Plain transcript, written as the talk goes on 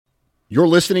You're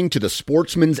listening to the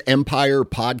Sportsman's Empire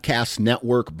Podcast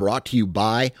Network, brought to you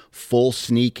by Full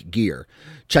Sneak Gear.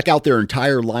 Check out their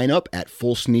entire lineup at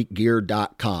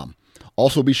fullsneakgear.com.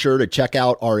 Also be sure to check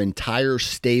out our entire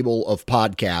stable of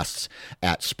podcasts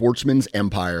at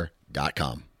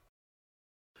sportsmansempire.com.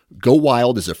 Go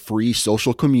Wild is a free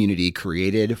social community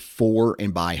created for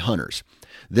and by hunters.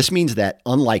 This means that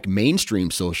unlike mainstream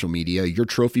social media, your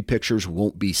trophy pictures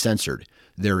won't be censored.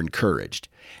 They're encouraged.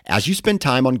 As you spend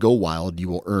time on Go Wild, you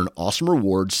will earn awesome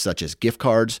rewards such as gift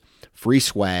cards, free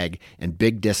swag, and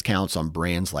big discounts on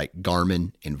brands like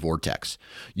Garmin and Vortex.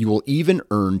 You will even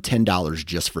earn $10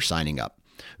 just for signing up.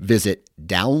 Visit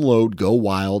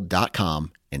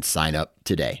downloadgowild.com and sign up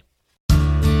today.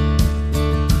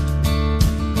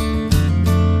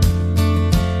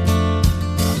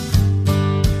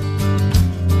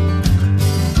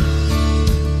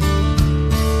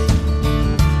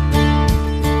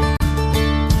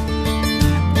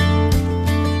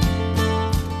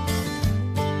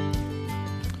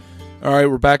 All right,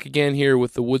 we're back again here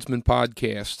with the Woodsman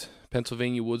Podcast,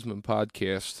 Pennsylvania Woodsman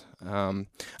Podcast.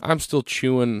 I'm still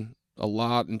chewing a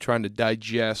lot and trying to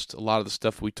digest a lot of the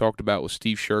stuff we talked about with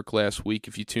Steve Shirk last week.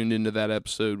 If you tuned into that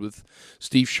episode with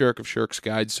Steve Shirk of Shirk's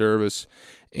Guide Service,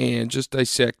 and just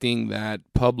dissecting that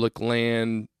public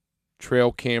land,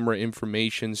 trail camera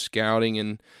information, scouting,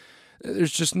 and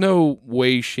there's just no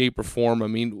way, shape, or form. I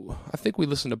mean, I think we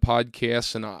listen to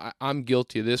podcasts, and I'm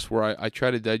guilty of this, where I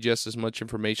try to digest as much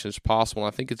information as possible.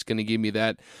 And I think it's going to give me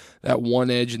that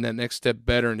one edge and that next step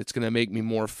better, and it's going to make me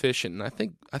more efficient. And I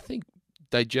think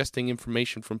digesting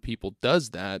information from people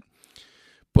does that.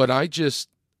 But there's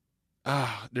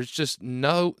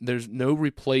no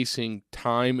replacing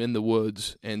time in the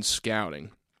woods and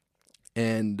scouting.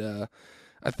 And I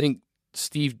think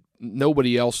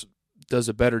nobody else does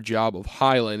a better job of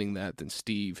highlighting that than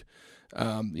Steve.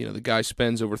 The guy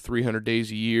spends over 300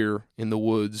 days a year in the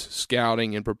woods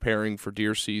scouting and preparing for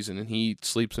deer season, and he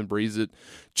sleeps and breathes it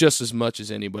just as much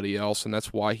as anybody else, and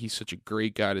that's why he's such a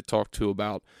great guy to talk to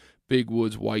about big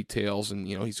woods whitetails. And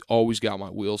he's always got my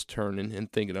wheels turning and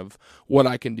thinking of what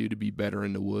I can do to be better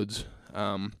in the woods.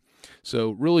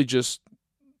 So really just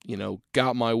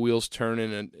got my wheels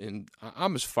turning, and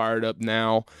I'm as fired up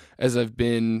now as I've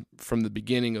been from the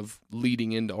beginning of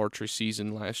leading into archery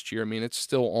season last year. I mean, it's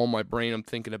still on my brain. I'm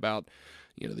thinking about,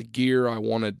 the gear I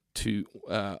wanted to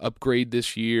upgrade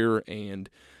this year,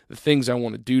 and the things I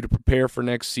want to do to prepare for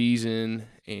next season,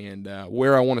 and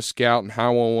where I want to scout and how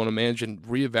I want to manage, and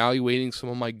reevaluating some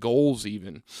of my goals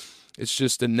even. It's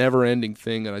just a never-ending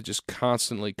thing that I just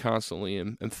constantly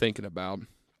am thinking about.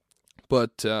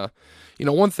 But,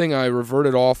 one thing I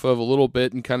reverted off of a little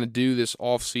bit and kind of do this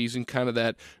off-season, kind of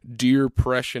that deer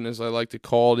pression, as I like to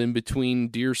call it, in between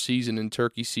deer season and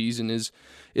turkey season, is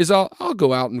I'll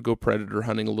go out and go predator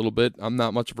hunting a little bit. I'm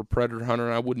not much of a predator hunter.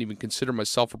 I wouldn't even consider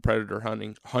myself a predator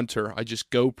hunter. I just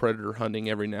go predator hunting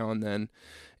every now and then.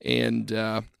 And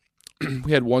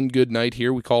we had one good night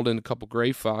here. We called in a couple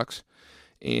gray fox,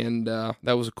 and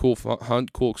that was a cool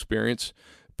hunt, cool experience.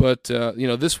 But,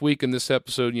 this week in this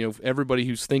episode, everybody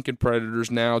who's thinking predators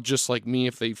now, just like me,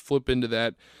 if they flip into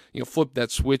that, flip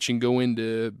that switch and go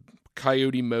into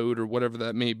coyote mode or whatever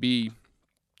that may be,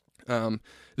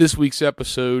 this week's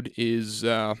episode is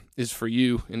for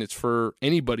you, and it's for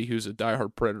anybody who's a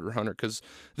diehard predator hunter, because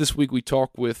this week we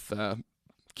talk with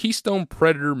Keystone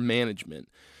Predator Management,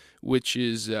 which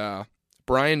is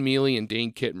Brian Mealy and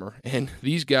Dane Kittmer, and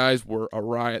these guys were a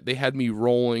riot. They had me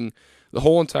rolling the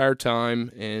whole entire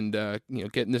time, and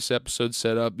getting this episode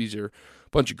set up. These are a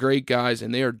bunch of great guys,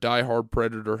 and they are diehard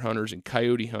predator hunters and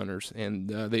coyote hunters, and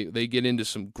they get into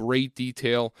some great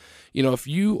detail. If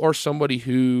you are somebody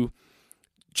who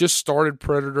just started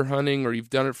predator hunting, or you've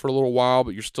done it for a little while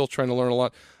but you're still trying to learn a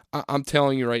lot, I'm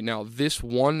telling you right now, this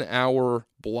 1 hour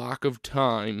block of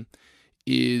time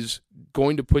is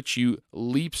going to put you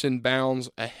leaps and bounds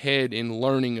ahead in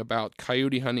learning about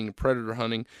coyote hunting and predator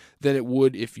hunting than it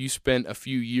would if you spent a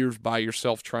few years by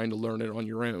yourself trying to learn it on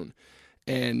your own.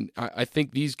 And I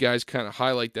think these guys kind of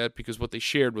highlight that, because what they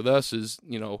shared with us is,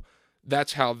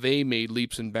 that's how they made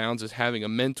leaps and bounds, is having a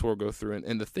mentor go through it.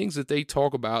 And the things that they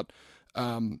talk about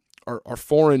are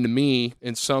foreign to me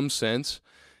in some sense.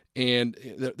 And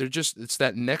it's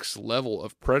that next level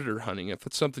of predator hunting. If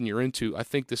it's something you're into, I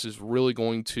think this is really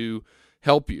going to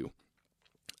help you.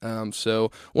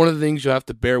 So one of the things you'll have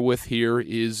to bear with here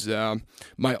is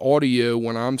my audio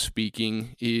when I'm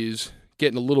speaking is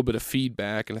getting a little bit of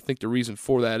feedback, and I think the reason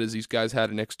for that is these guys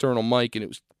had an external mic and it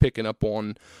was picking up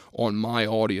on my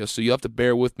audio. So you have to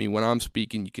bear with me when I'm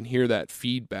speaking. You can hear that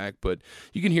feedback, but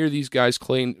you can hear these guys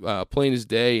plain as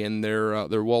day, and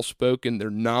they're well spoken, they're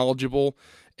knowledgeable,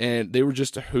 and they were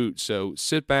just a hoot. So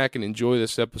sit back and enjoy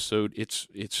this episode.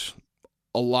 It's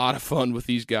a lot of fun with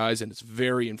these guys, and it's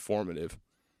very informative.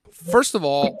 First of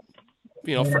all,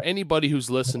 for anybody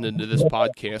who's listening to this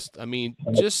podcast, I mean,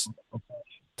 just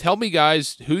tell me,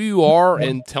 guys, who you are,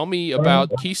 and tell me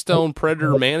about Keystone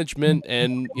Predator Management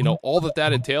and, all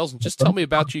that entails, and just tell me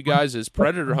about you guys as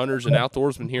predator hunters and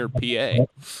outdoorsmen here in PA.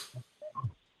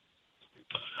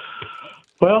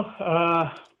 Well,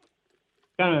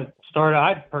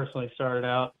 I personally started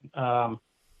out,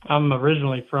 I'm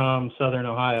originally from Southern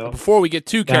Ohio. Before we get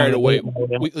too carried away,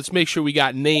 let's make sure we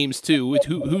got names too.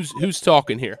 Who's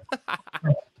talking here?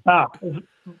 It's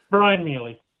Brian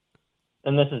Mealy.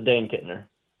 And this is Dane Kittner.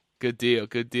 Good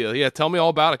deal. Yeah, tell me all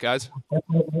about it, guys.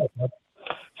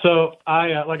 So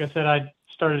like I said, I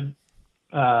started,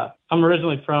 I'm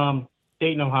originally from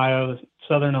Dayton, Ohio, the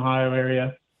Southern Ohio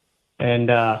area. And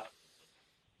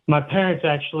my parents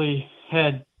actually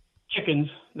had chickens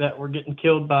that were getting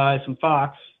killed by some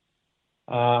fox.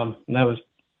 And that was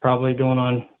probably going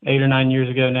on 8 or 9 years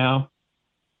ago now.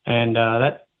 And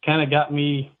that kind of got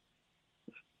me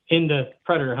into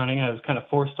predator hunting. I was kind of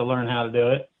forced to learn how to do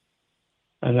it.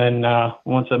 And then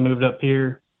once I moved up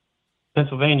here,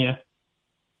 Pennsylvania,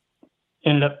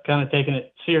 ended up kind of taking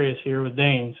it serious here with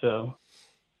Dane. So,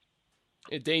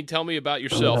 hey, Dane, tell me about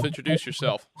yourself. Introduce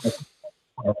yourself.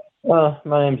 Well,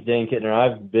 my name's Dane Kittner.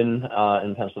 I've been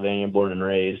in Pennsylvania, born and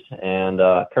raised, and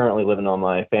currently living on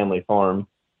my family farm.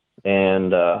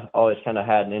 And always kind of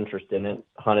had an interest in it.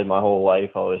 Hunted my whole life.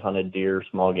 Always hunted deer,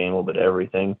 small game, a little bit of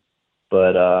everything.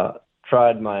 But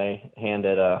tried my hand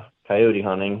at coyote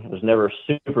hunting. Was never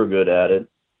super good at it.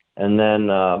 And then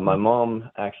my mom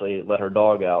actually let her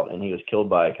dog out, and he was killed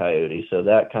by a coyote. So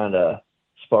that kind of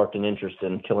sparked an interest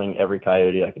in killing every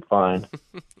coyote I could find.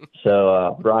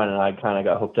 So Brian and I kind of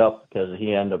got hooked up because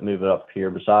he ended up moving up here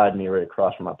beside me right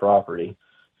across from my property.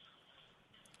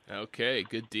 Okay,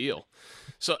 good deal.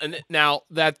 So, and now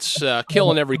that's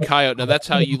killing every coyote. Now that's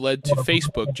how you led to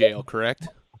Facebook jail, correct?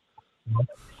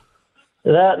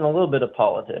 That and a little bit of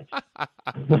politics.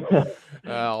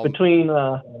 Well, Between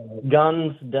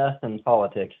guns, death, and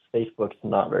politics, Facebook's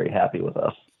not very happy with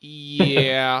us.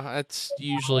 Yeah, that's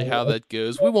usually how that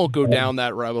goes. We won't go down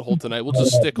that rabbit hole tonight. We'll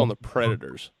just stick on the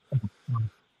predators.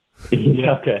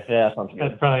 Yeah, okay, yeah, sounds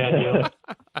that's good. probably ideal.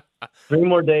 3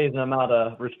 more days and I'm out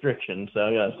of restrictions, so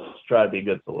I gotta try to be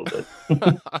good for a little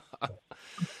bit.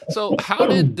 So how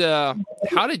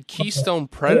did Keystone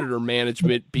Predator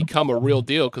Management become a real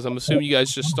deal? Because I'm assuming you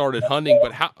guys just started hunting,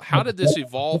 but how did this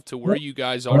evolve to where you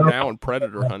guys are now in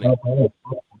predator hunting?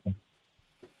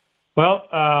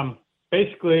 Well,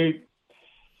 basically,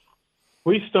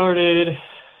 we started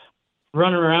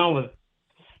running around with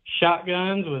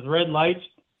shotguns with red lights,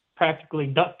 practically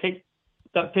duct tape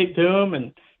to them,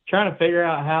 and trying to figure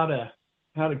out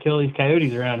how to kill these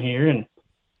coyotes around here. And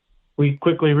we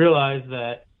quickly realized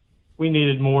that we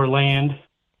needed more land,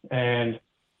 and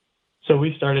so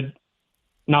we started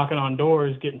knocking on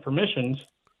doors, getting permissions.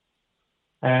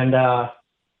 And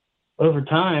over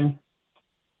time,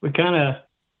 we kind of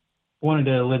wanted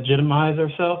to legitimize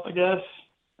ourselves, I guess.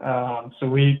 So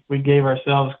we gave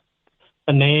ourselves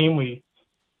a name. We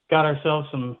got ourselves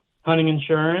some hunting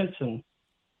insurance and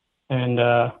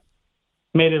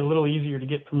made it a little easier to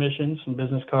get permissions, some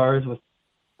business cards with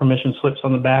permission slips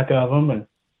on the back of them, and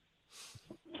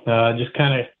just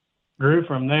kind of grew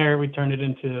from there. We turned it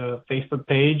into a Facebook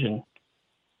page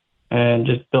and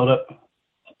just built up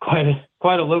quite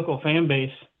a local fan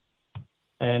base,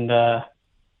 and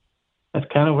that's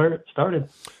kind of where it started.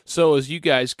 So as you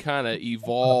guys kind of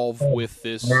evolve with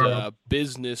this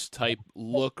business type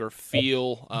look or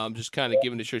feel, just kind of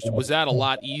giving it a choice, was that a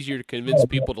lot easier to convince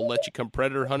people to let you come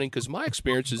predator hunting? Because my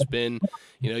experience has been,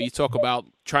 you talk about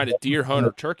trying to deer hunt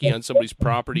or turkey hunt somebody's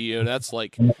property, that's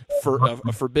like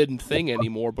a forbidden thing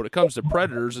anymore. But when it comes to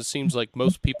predators, it seems like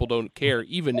most people don't care,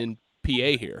 even in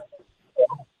PA here.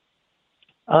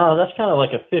 That's kind of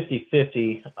like a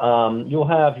 50-50. You'll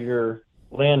have your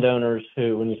landowners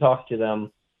who, when you talk to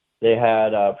them, they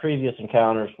had previous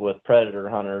encounters with predator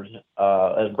hunters,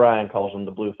 as Brian calls them,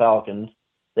 the Blue Falcons.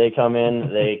 They come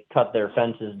in, they cut their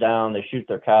fences down, they shoot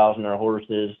their cows and their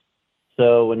horses.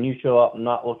 So when you show up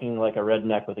not looking like a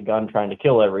redneck with a gun trying to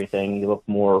kill everything, you look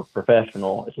more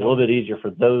professional. It's a little bit easier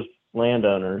for those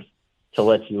landowners to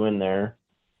let you in there.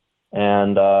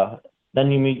 And then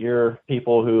you meet your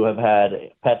people who have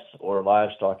had pets or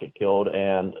livestock get killed,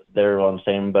 and they're on the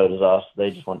same boat as us.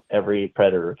 They just want every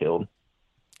predator killed.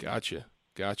 Gotcha.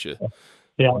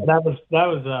 Yeah, that was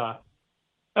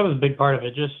a big part of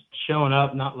it. Just showing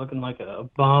up, not looking like a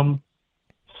bum,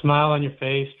 smile on your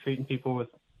face, treating people with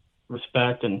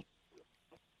respect, and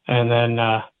and then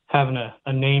having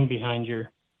a name behind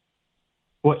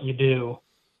what you do,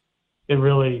 it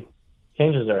really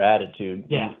changes their attitude.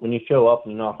 Yeah. When you show up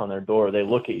and you knock on their door, they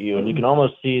look at you, and you can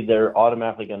almost see they're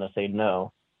automatically going to say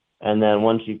no. And then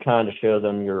once you kind of show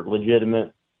them you're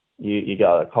legitimate, you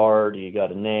got a card, you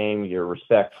got a name, you're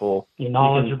respectful, you're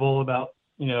knowledgeable about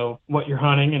what you're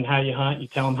hunting and how you hunt. You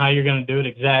tell them how you're going to do it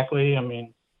exactly. I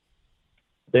mean,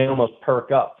 they almost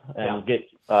perk up and get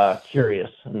curious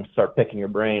and start picking your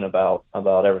brain about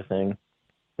everything.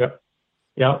 Yep.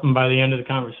 And by the end of the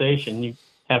conversation, you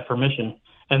have permission.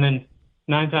 And then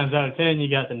 9 times out of 10, you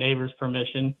got the neighbor's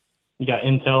permission. You got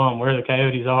intel on where the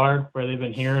coyotes are, where they've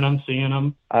been hearing them, seeing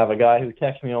them. I have a guy who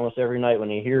texts me almost every night when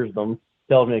he hears them,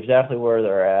 tells me exactly where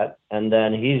they're at, and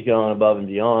then he's going above and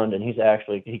beyond, and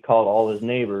he called all his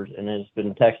neighbors and has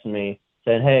been texting me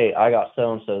saying, hey, I got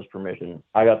so-and-so's permission.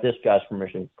 I got this guy's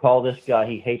permission. Call this guy.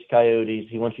 He hates coyotes.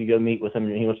 He wants you to go meet with him,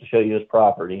 and he wants to show you his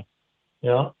property.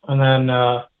 Yeah. And then,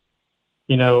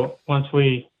 once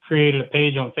we created a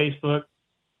page on Facebook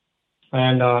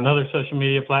and on other social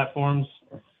media platforms,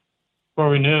 before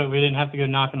we knew it, we didn't have to go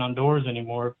knocking on doors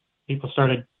anymore. People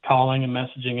started calling and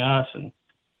messaging us. And,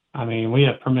 I mean, we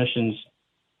have permissions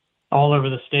all over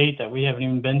the state that we haven't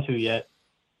even been to yet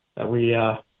that we,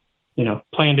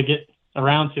 plan to get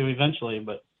around to eventually.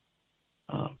 But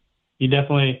you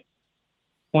definitely,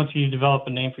 once you develop a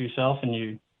name for yourself and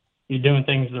you're doing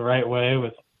things the right way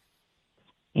with,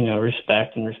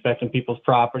 respect and respecting people's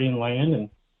property and land, and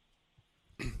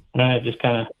it just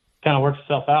kind of works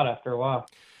itself out after a while.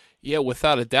 Yeah,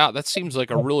 without a doubt. That seems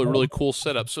like a really, really cool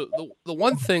setup. So the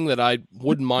one thing that I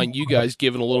wouldn't mind you guys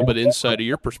giving a little bit of insight of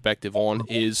your perspective on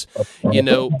is,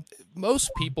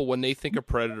 most people, when they think of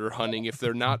predator hunting, if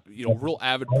they're not, real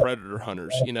avid predator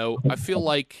hunters, I feel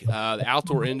like the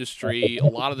outdoor industry a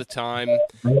lot of the time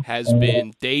has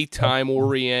been daytime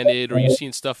oriented, or you're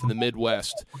seeing stuff in the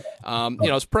Midwest.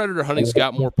 As predator hunting's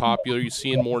got more popular, you're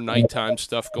seeing more nighttime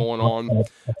stuff going on.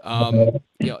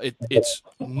 It's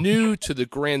new to the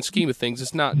grand scheme of things.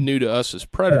 It's not new to us as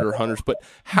predator hunters, but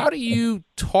how do you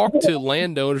talk to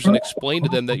landowners and explain to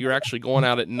them that you're actually going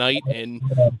out at night and,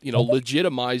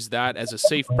 legitimize that as a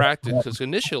safe practice? Because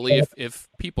initially, if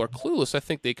people are clueless, I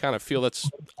think they kind of feel that's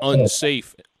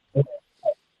unsafe.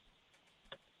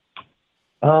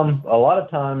 A lot of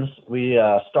times we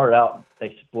start out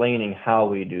explaining how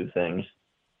we do things.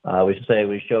 We say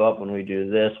we show up when we do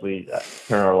this. We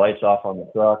turn our lights off on the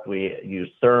truck. We use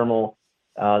thermal.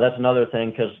 That's another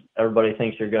thing, because everybody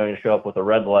thinks you're going to show up with a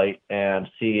red light and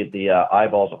see the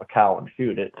eyeballs of a cow and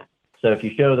shoot it. So if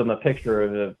you show them a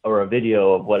picture or a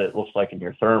video of what it looks like in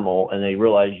your thermal, and they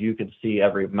realize you can see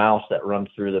every mouse that runs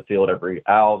through the field, every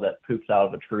owl that poops out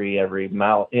of a tree, every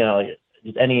mouse,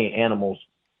 just any animals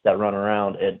that run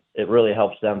around, it really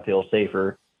helps them feel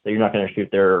safer that you're not going to shoot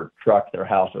their truck, their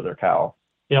house, or their cow.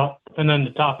 Yeah, and then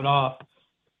to top it off,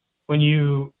 when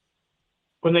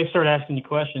they start asking you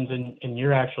questions and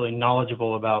you're actually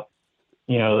knowledgeable about,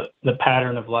 the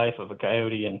pattern of life of a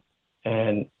coyote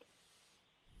and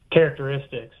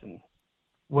characteristics and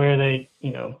where they,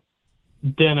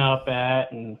 den up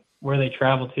at and where they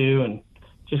travel to and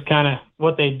just kind of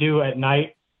what they do at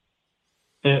night,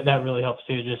 that really helps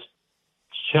too. Just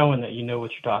showing that you know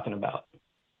what you're talking about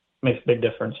makes a big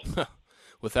difference.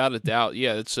 Without a doubt.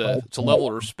 Yeah, it's a level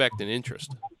of respect and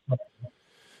interest.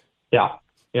 Yeah.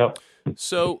 Yep.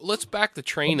 So let's back the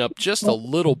train up just a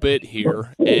little bit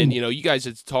here. And, you guys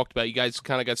had talked about, you guys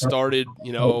kind of got started,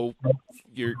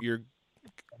 you're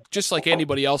just like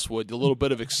anybody else would, a little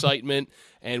bit of excitement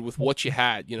and with what you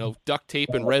had, duct tape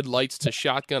and red lights to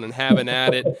shotgun and having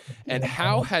at it. And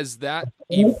how has that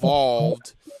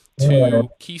evolved to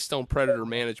Keystone Predator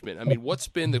Management? I mean, what's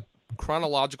been the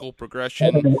chronological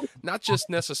progression, not just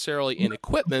necessarily in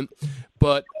equipment,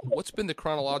 but what's been the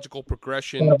chronological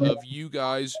progression of you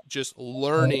guys just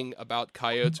learning about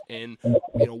coyotes, and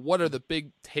what are the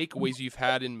big takeaways you've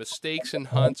had in mistakes in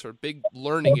hunts or big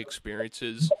learning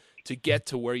experiences to get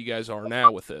to where you guys are now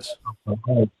with this?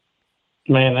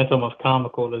 Man, that's almost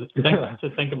comical to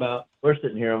think about. We're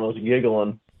sitting here almost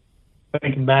giggling,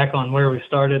 thinking back on where we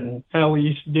started and how we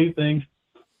used to do things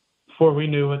before we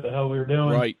knew what the hell we were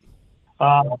doing. Right.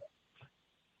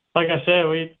 Like I said,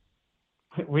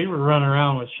 we were running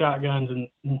around with shotguns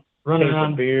and running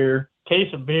around.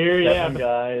 Case of beer, yeah.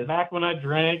 Guys. Back when I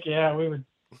drank, yeah, we'd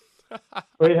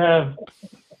have,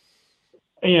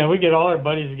 we'd get all our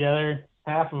buddies together.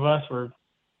 Half of us were,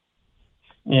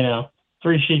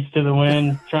 3 sheets to the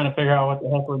wind, trying to figure out what the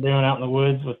heck we're doing out in the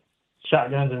woods with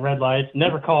shotguns and red lights.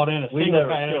 Never called in a single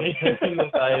coyote.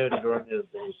 During his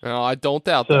days. No, I don't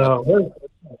doubt that. So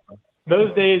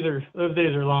those days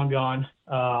are long gone.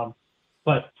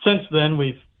 But since then,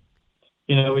 we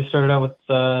started out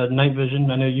with night vision.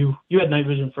 I know you had night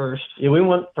vision first. Yeah, we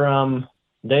went from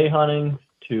day hunting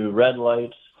to red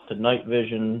lights to night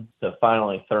vision to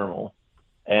finally thermal.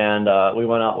 And we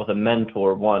went out with a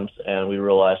mentor once, and we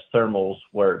realized thermal's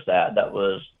where it's at. That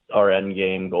was our end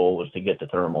game goal, was to get to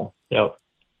thermal. Yep.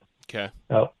 Okay.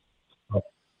 Yep.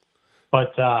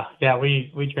 But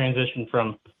we transitioned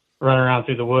from running around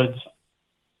through the woods,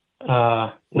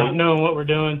 not knowing what we're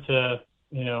doing, to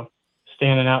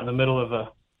standing out in the middle of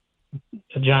a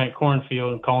giant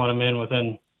cornfield and calling them in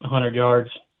within 100 yards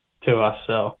to us.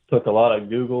 So took a lot of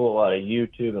Google, a lot of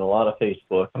YouTube, and a lot of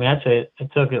Facebook. I mean, I'd say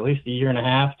it took at least a year and a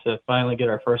half to finally get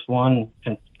our first one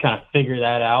and kind of figure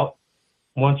that out.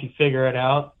 Once you figure it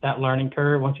out, that learning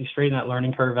curve, once you straighten that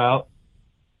learning curve out,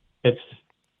 it's,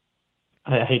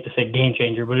 I hate to say game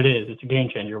changer, but it is. It's a game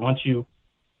changer. Once you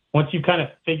kind of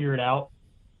figure it out,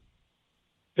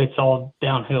 it's all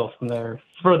downhill from there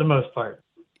for the most part.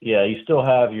 Yeah, you still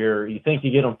have you think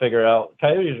you get them figured out.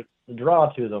 Coyotes, the draw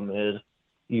to them is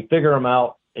you figure them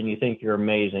out and you think you're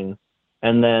amazing.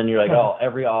 And then you're like, oh,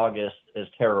 every August is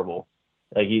terrible.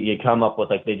 Like you come up with,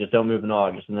 like, they just don't move in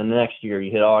August. And then the next year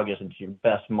you hit August and it's your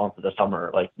best month of the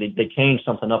summer. Like they change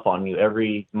something up on you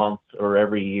every month or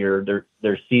every year.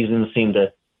 Their seasons seem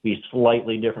to be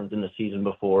slightly different than the season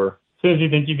before. As soon as you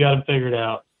think you got them figured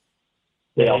out,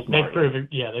 they prove it.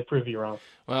 Yeah, they prove you wrong.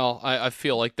 Well, I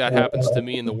feel like that happens to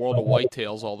me in the world of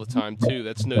whitetails all the time too.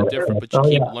 That's no different, but you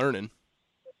keep learning.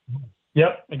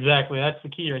 Yep, exactly. That's the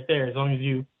key right there. As long as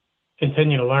you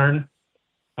continue to learn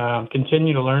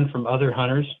from other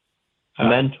hunters. A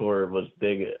mentor was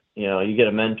big. You get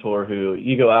a mentor who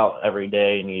you go out every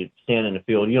day and you stand in the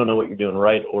field. You don't know what you're doing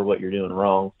right or what you're doing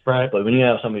wrong. Right. But when you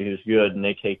have somebody who's good and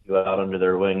they take you out under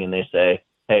their wing and they say,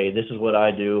 hey, this is what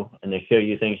I do, and they show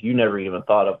you things you never even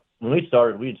thought of. When we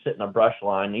started, we'd sit in a brush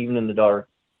line, even in the dark,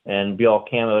 and be all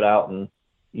camoed out, and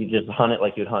you just hunt it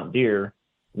like you'd hunt deer.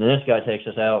 And then this guy takes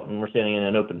us out, and we're standing in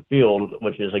an open field,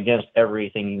 which is against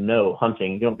everything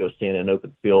hunting. You don't go stand in an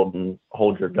open field and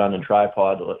hold your gun and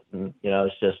tripod. And,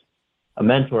 it's just a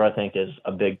mentor, I think, is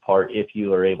a big part if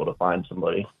you are able to find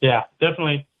somebody. Yeah,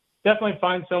 definitely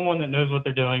find someone that knows what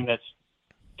they're doing, that's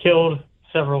killed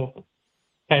several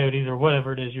coyotes or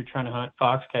whatever it is you're trying to hunt,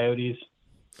 fox, coyotes,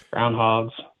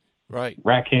 groundhogs, right,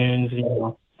 raccoons,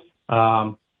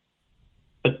 but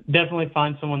definitely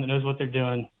find someone that knows what they're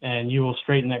doing, and you will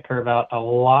straighten that curve out a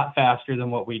lot faster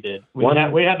than what we did. We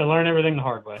had to learn everything the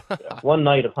hard way. One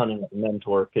night of hunting with a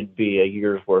mentor could be a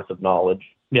year's worth of knowledge.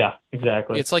 Yeah,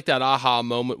 exactly. It's like that aha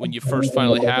moment when you first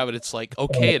finally have it. It's like,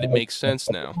 okay, it makes sense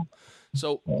now.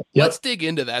 So let's dig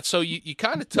into that. So you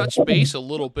kind of touched base a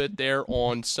little bit there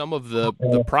on some of the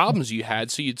problems you had.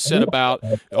 So you'd said about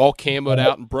all camoed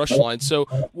out and brush lines. So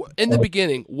in the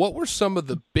beginning, what were some of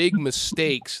the big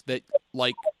mistakes that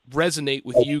like resonate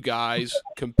with you guys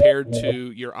compared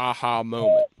to your aha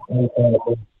moment?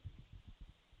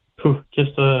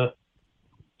 Just to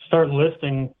start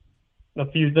listing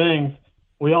a few things,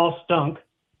 we all stunk.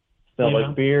 Smelled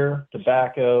like beer,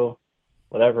 tobacco,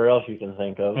 whatever else you can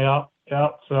think of. Yeah.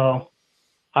 So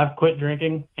I've quit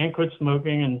drinking and quit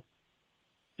smoking and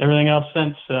everything else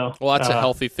since. So well, that's a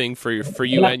healthy thing for you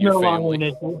and your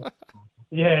family.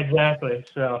 Yeah, exactly.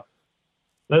 So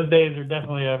those days are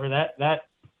definitely over. That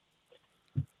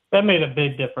made a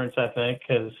big difference, I think,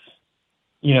 because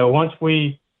once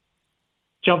we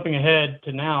jumping ahead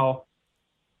to now,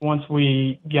 once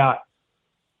we got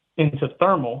into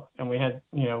thermal and we had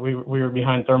we were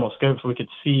behind thermal scopes, we could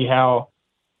see how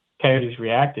coyotes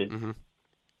reacted. Mm-hmm.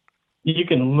 You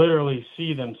can literally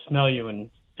see them smell you and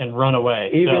run away.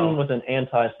 Even with an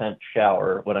anti-scent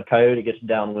shower, when a coyote gets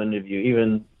downwind of you,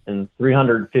 even in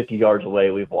 350 yards away,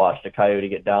 we've watched a coyote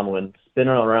get downwind, spin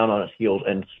around on its heels,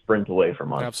 and sprint away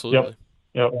from us. Absolutely.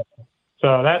 Yep.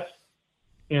 So that's,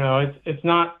 it's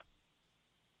not,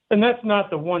 and that's not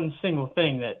the one single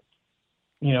thing that,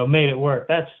 made it work.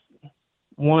 That's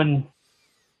one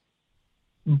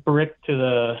brick to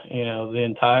the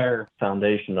entire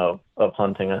foundation of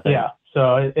hunting, I think. Yeah.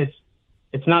 So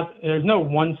it's not, there's no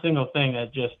one single thing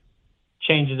that just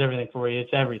changes everything for you.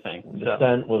 It's everything. The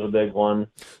scent was a big one.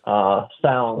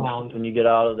 Sound. When you get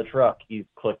out of the truck, you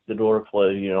click the door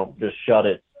close, just shut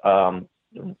it.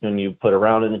 When you put a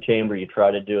round in the chamber, you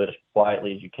try to do it as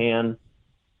quietly as you can.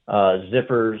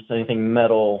 Zippers, anything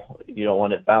metal, you don't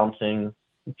want it bouncing.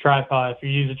 Tripod, if you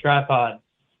use a tripod,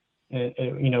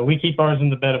 we keep ours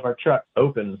in the bed of our truck.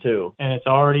 Open, too. And it's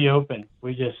already open.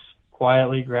 We just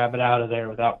quietly grab it out of there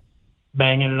without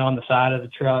banging it on the side of the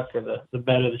truck or the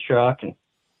bed of the truck. And,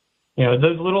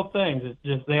 those little things,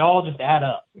 they all just add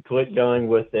up. We quit going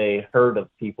with a herd of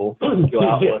people. Go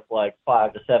out with like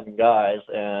 5 to 7 guys,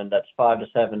 and that's 5 to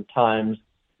 7 times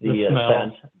the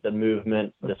scent, the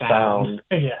movement, the sound.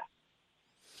 Yeah.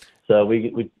 So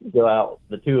we go out,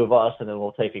 the 2 of us, and then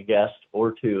we'll take a guest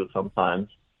or 2 sometimes.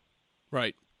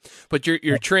 Right. But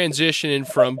you're transitioning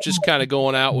from just kind of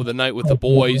going out with a night with the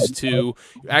boys to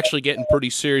actually getting pretty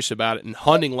serious about it and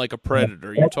hunting like a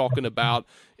predator. You're talking about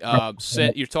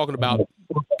you're talking about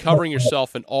covering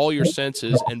yourself in all your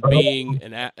senses and being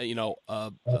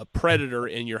a predator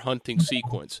in your hunting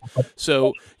sequence.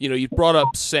 So you brought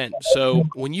up scent. So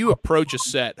when you approach a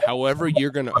set, however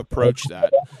you're going to approach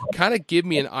that, kind of give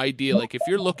me an idea. Like if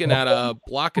you're looking at a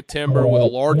block of timber with a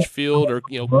large field, or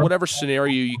whatever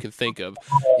scenario you can think of,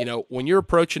 when you're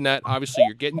approaching that, obviously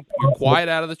you're quiet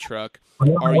out of the truck.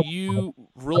 Are you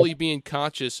really being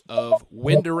conscious of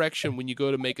wind direction when you go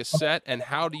to make a set, and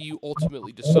how do you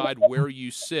ultimately decide where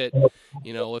you sit?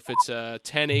 If it's a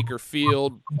 10-acre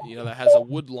field, that has a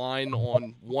wood line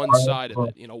on one side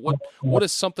of it, what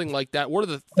is something like that? What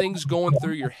are the things going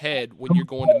through your head when you're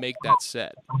going to make that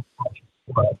set?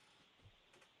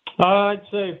 I'd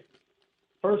say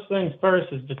first things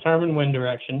first is determine wind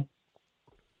direction,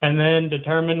 and then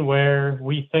determine where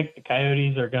we think the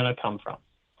coyotes are going to come from.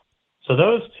 So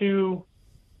those 2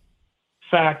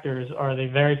 factors are the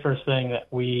very first thing that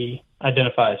we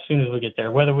identify as soon as we get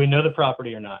there, whether we know the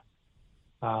property or not.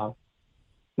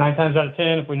 9 times out of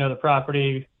 10, if we know the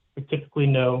property, we typically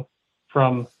know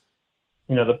from,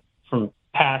 from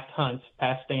past hunts,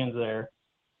 past stands there,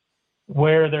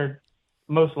 where they're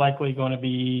most likely going to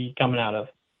be coming out of.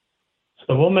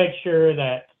 So we'll make sure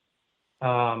that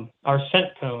our scent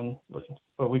cone,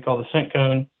 what we call the scent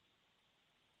cone,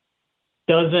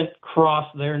 doesn't cross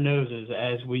their noses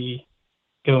as we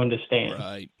go into stand.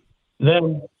 Right.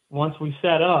 Then once we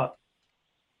set up,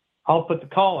 I'll put the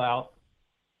call out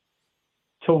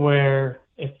to where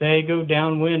if they go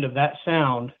downwind of that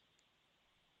sound,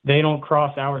 they don't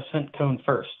cross our scent cone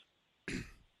first.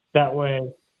 That way,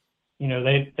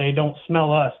 they don't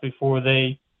smell us before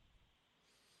they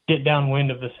get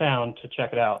downwind of the sound to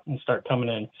check it out and start coming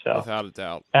in. So without a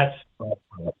doubt.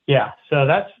 So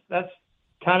that's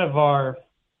kind of our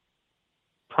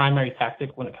primary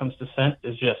tactic when it comes to scent,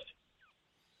 is just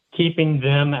keeping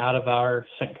them out of our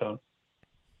scent cone.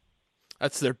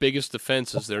 That's their biggest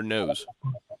defense, is their nose.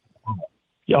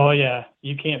 Oh yeah,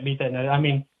 you can't beat that nose. I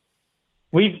mean,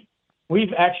 we've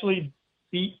actually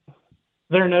beat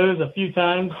their nose a few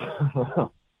times.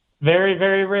 Very,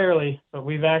 very rarely, but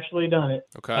we've actually done it.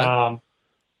 Okay.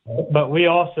 But we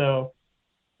also,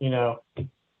 I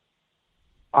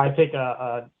take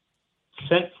a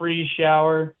scent-free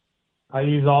shower. I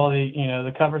use all the,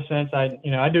 the cover scents. I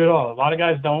do it all. A lot of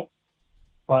guys don't,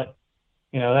 but,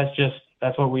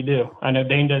 that's what we do. I know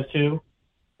Dane does too.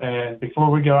 And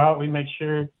before we go out, we make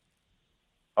sure.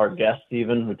 Our guests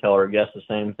even, we tell our guests the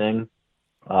same thing.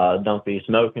 Don't be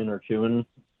smoking or chewing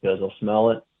because they'll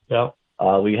smell it. Yep.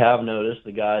 We have noticed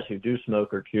the guys who do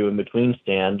smoke or chew in between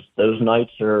stands, those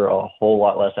nights are a whole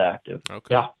lot less active.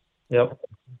 Okay. Yeah. Yep.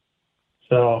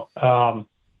 So,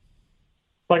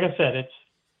 like I said,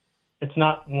 it's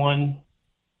not one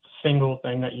single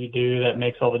thing that you do that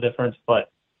makes all the difference,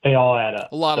 but they all add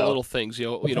up. A lot of little things.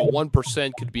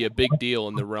 1% could be a big deal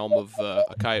in the realm of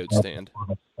a coyote stand.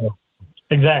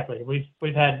 Exactly. We've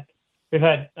had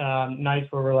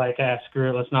nights where we're like,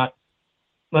 screw it, let's not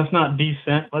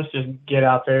descent. Let's just get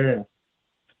out there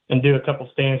and do a couple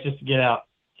stands just to get out.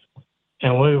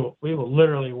 And we will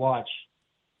literally watch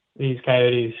these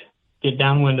coyotes get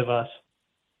downwind of us,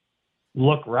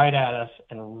 look right at us,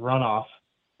 and run off.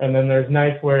 And then there's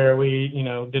nights where we,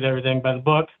 did everything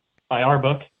by our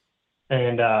book,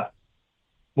 and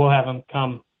we'll have them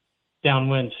come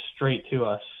downwind straight to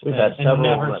us. We've had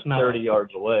several 30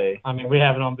 yards away. I mean, we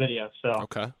have it on video, so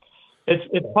okay.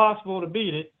 It's possible to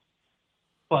beat it,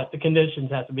 but the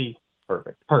conditions have to be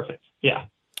perfect. Yeah.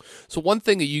 So one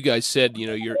thing that you guys said,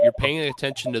 you're paying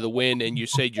attention to the wind, and you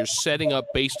said you're setting up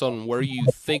based on where you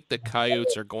think the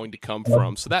coyotes are going to come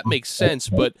from. So that makes sense.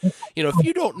 But if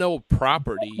you don't know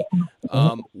property,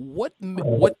 what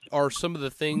are some of the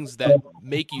things that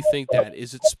make you think that?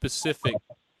 Is it specific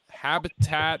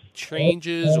habitat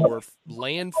changes or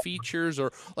land features,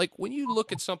 or like when you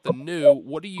look at something new,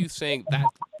 what are you saying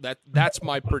that's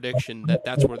my prediction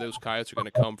that's where those coyotes are going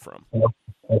to come from?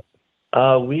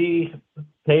 We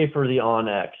pay for the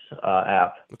OnX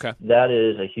app. Okay. That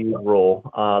is a huge role.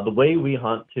 The way we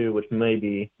hunt too, which may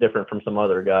be different from some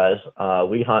other guys,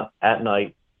 we hunt at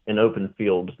night in open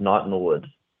fields, not in the woods.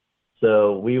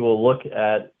 So we will look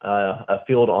at a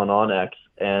field on OnX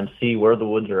and see where the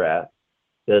woods are at.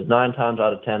 Because 9 times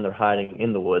out of 10 they're hiding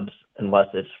in the woods unless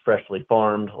it's freshly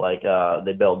farmed, like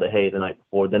they baled the hay the night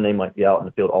before. Then they might be out in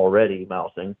the field already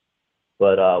mousing.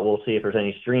 But we'll see if there's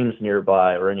any streams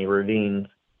nearby or any ravines,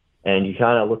 and you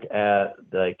kind of look at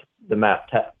like the map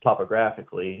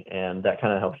topographically, and that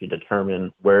kind of helps you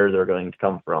determine where they're going to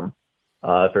come from.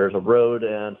 If there's a road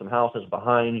and some houses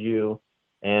behind you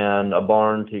and a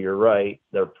barn to your right,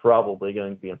 they're probably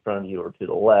going to be in front of you or to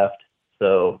the left.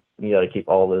 So you got to keep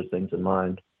all those things in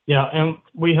mind. Yeah, and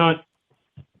we hunt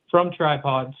from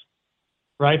tripods,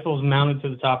 rifles mounted to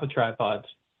the top of tripods.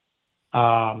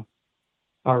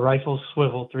 Our rifles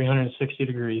swivel 360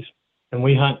 degrees, and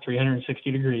we hunt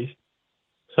 360 degrees.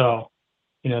 So,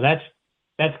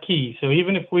 that's key. So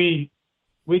even if we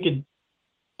could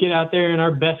get out there and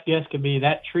our best guess could be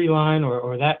that tree line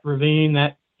or that ravine,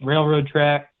 that railroad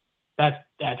track, that's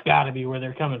got to be where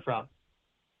they're coming from.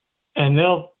 And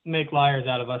they'll make liars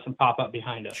out of us and pop up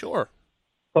behind us. Sure.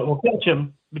 But we'll catch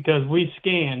them because we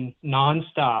scan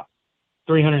nonstop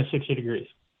 360 degrees.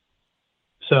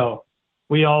 So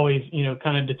we always,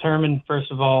 kind of determine,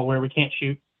 first of all, where we can't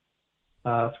shoot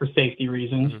for safety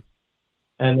reasons. Mm-hmm.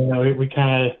 And we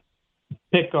kind of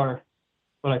pick our,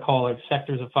 what I call like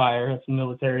sectors of fire. That's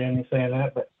military in me saying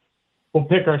that, but we'll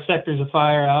pick our sectors of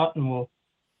fire out and we'll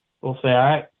say, all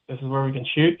right, this is where we can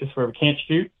shoot, this is where we can't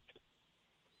shoot.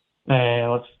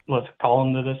 And let's call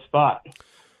them to this spot.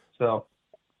 So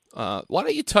why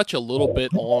don't you touch a little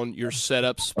bit on your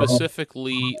setup,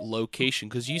 specifically location?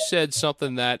 Because you said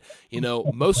something that,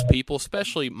 most people,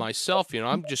 especially myself,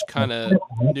 I'm just kind of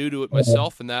new to it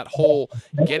myself, and that whole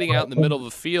getting out in the middle of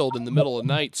the field in the middle of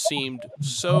the night seemed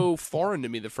so foreign to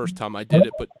me the first time I did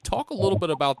it. But talk a little bit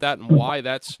about that and why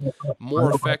that's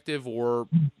more effective or,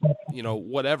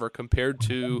 whatever, compared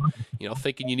to,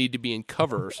 thinking you need to be in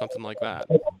cover or something like that.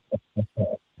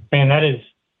 Man, that is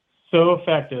so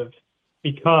effective.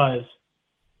 Because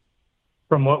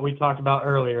from what we talked about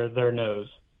earlier, their nose.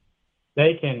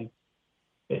 They can,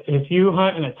 if you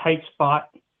hunt in a tight spot,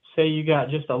 say you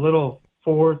got just a little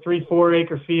 4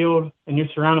 acre field and you're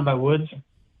surrounded by woods,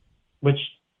 which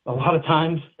a lot of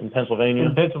times in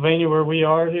Pennsylvania where we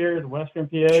are here in Western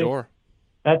PA, sure,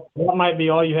 that might be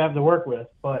all you have to work with.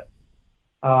 But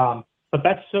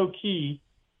that's so key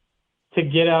to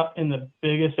get out in the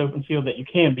biggest open field that you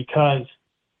can, because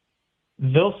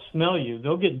they'll smell you.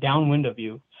 They'll get downwind of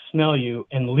you, smell you,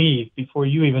 and leave before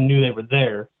you even knew they were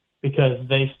there, because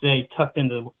they stay tucked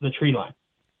into the tree line.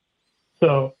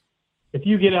 So if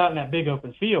you get out in that big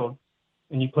open field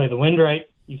and you play the wind right,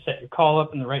 you set your call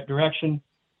up in the right direction,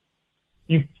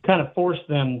 you kind of force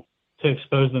them to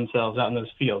expose themselves out in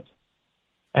those fields.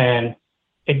 And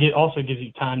it also gives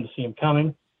you time to see them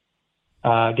coming,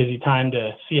 gives you time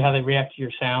to see how they react to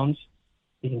your sounds.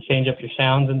 You can change up your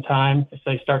sounds in time. If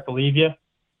they start to leave you,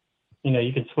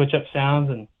 you can switch up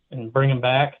sounds and bring them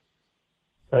back.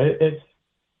 But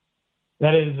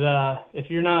that is,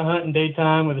 if you're not hunting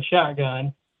daytime with a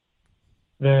shotgun,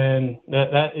 then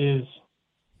that is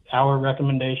our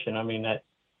recommendation. I mean, that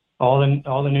all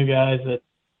the new guys that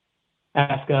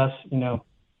ask us,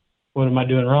 what am I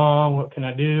doing wrong? What can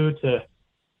I do to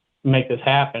make this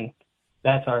happen?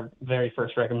 That's our very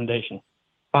first recommendation.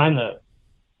 Find the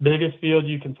biggest field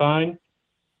you can find,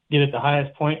 get at the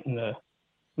highest point in the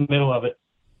middle of it,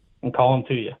 and call them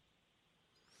to you.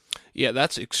 Yeah,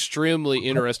 that's extremely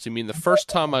interesting. I mean, the first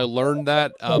time I learned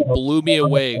that blew me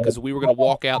away, because we were going to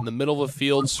walk out in the middle of a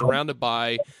field surrounded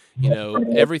by,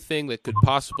 everything that could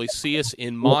possibly see us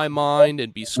in my mind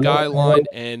and be skylined,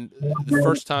 and the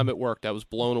first time it worked, I was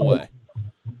blown away.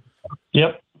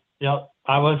 Yep,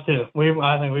 I was too.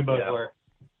 I think we both were.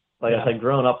 Like I said,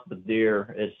 growing up with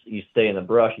deer, it's you stay in the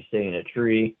brush, you stay in a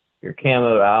tree, you're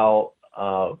camoed out.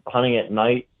 Hunting at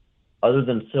night, other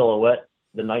than silhouette,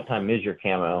 the nighttime is your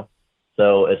camo.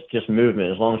 So it's just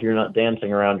movement. As long as you're not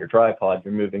dancing around your tripod,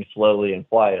 you're moving slowly and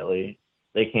quietly.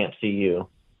 They can't see you.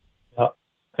 Yep.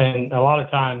 And a lot of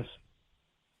times,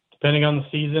 depending on the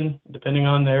season, depending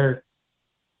on their,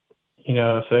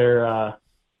 if they're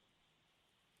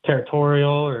territorial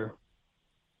or,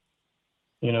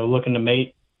 looking to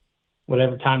mate,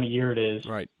 whatever time of year it is.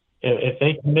 Right. If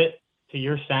they commit to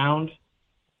your sound,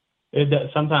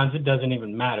 sometimes it doesn't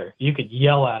even matter. You could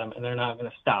yell at them and they're not going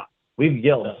to stop. We've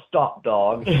yelled, "Stop,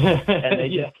 dog," and they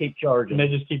just keep charging. And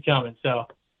they just keep coming. So,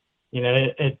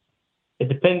 it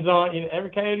depends on, every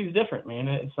coyote's different,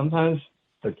 man. Sometimes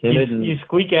they're timid you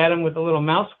squeak at them with a little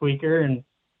mouse squeaker and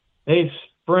they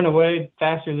sprint away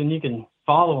faster than you can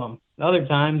follow them. Other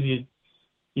times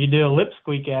you do a lip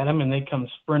squeak at them and they come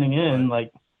sprinting in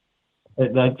like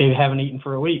they haven't eaten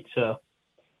for a week. So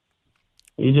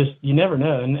you never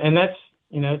know. And that's,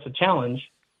 it's a challenge.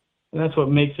 And that's what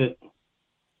makes it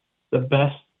the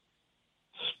best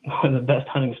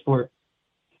hunting sport.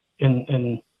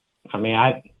 And I mean,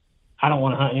 I don't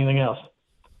want to hunt anything else.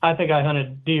 I think I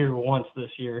hunted deer once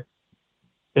this year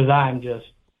because I'm just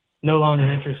no longer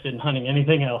interested in hunting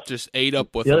anything else. Just ate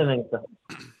up with The them. other thing,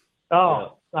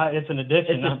 It's an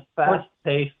addiction. it's just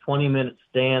fast-paced, 20-minute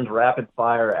stand,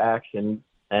 rapid-fire action.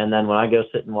 And then when I go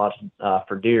sit and watch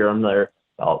for deer, I'm there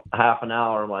about half an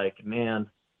hour. I'm like, man,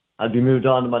 I'd be moved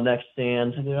on to my next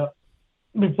stand. Yeah.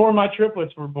 Before my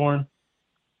triplets were born,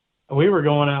 we were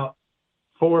going out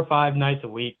 4 or 5 nights a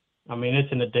week. I mean,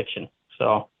 it's an addiction.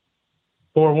 So,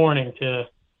 forewarning to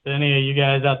any of you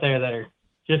guys out there that are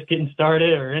just getting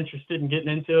started or interested in getting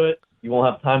into it. You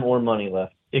won't have time or money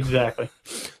left. Exactly.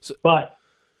 So- But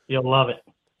you'll love it.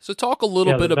 So talk a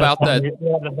little bit about that. You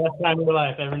have the best time of your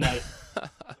life every night.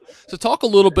 So talk a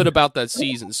little bit about that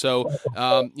season. So,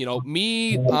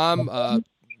 me, I'm a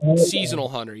seasonal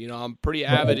hunter. I'm pretty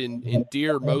avid in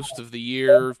deer most of the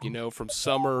year, from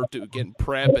summer to getting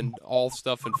prep and all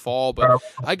stuff in fall. But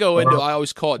I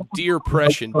always call it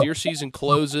deer-pression. Deer season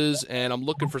closes, and I'm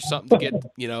looking for something to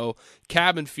get,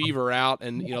 cabin fever out.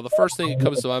 And, the first thing that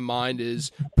comes to my mind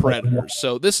is predators.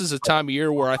 So this is a time of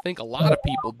year where I think a lot of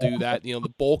people do that.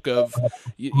 The bulk of,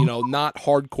 not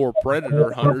hardcore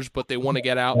predator hunters, but they want to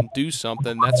get out and do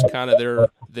something. That's kind of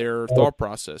their thought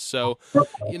process. So,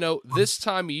 this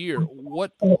time of year,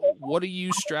 what are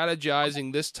you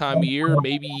strategizing this time of year?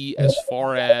 Maybe as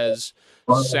far as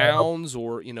sounds,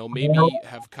 or maybe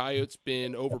have coyotes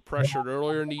been overpressured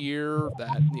earlier in the year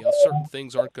that certain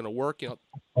things aren't going to work.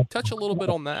 Touch a little bit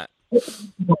on that.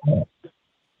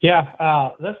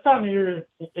 Yeah, this time of year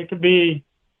it could be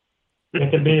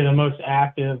the most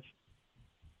active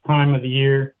time of the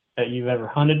year that you've ever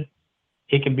hunted.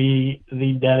 It could be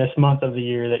the deadest month of the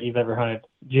year that you've ever hunted.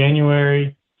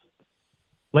 January,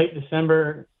 late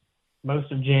December, most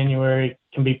of January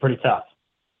can be pretty tough.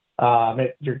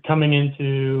 You're coming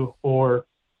into or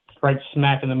right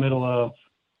smack in the middle of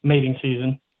mating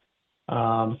season.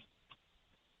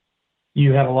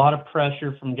 You have a lot of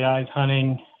pressure from guys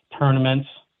hunting tournaments.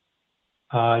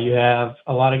 You have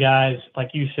a lot of guys, like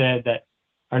you said, that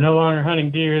are no longer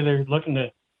hunting deer. They're looking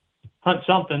to hunt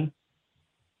something.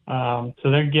 So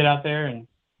they get out there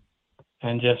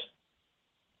and just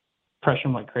pressure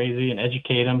them like crazy and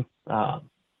educate them.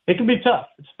 It can be tough,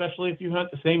 especially if you hunt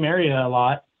the same area a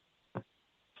lot.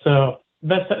 So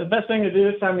the best thing to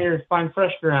do this time of year is find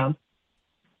fresh ground.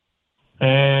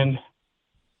 And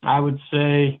I would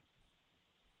say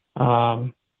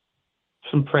some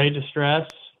prey distress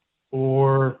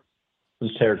or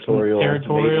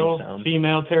territorial,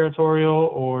 female territorial,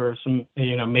 or some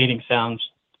mating sounds.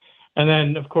 And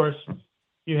then, of course,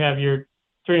 you have your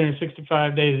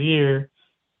 365 days a year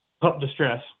pup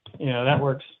distress. That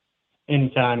works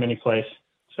anytime, any place.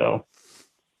 So,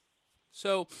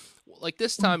 like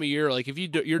this time of year, like if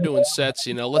you're doing sets,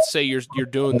 let's say you're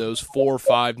doing those 4 or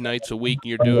 5 nights a week and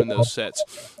you're doing those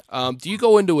sets. Do you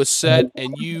go into a set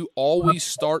and you always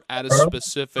start at a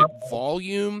specific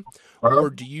volume, or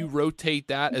do you rotate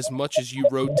that as much as you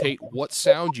rotate what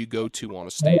sound you go to on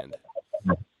a stand?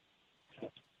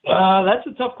 That's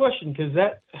a tough question because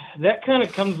that kind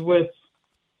of comes with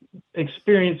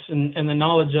experience and the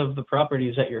knowledge of the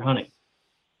properties that you're hunting.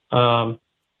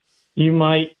 You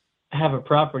might have a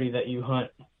property that you hunt,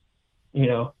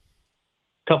 a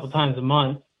couple times a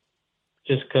month,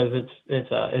 just because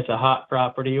it's a hot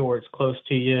property or it's close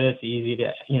to you. It's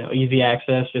easy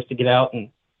access just to get out and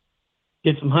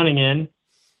get some hunting in.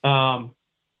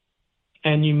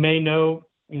 And you may know,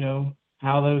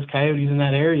 how those coyotes in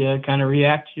that area kind of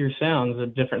react to your sounds, the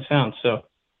different sounds. So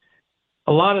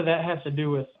a lot of that has to do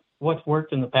with what's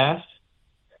worked in the past.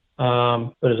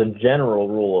 But as a general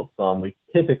rule of thumb, we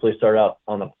typically start out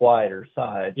on the quieter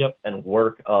side and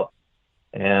work up.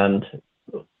 And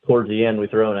towards the end, we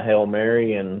throw in a Hail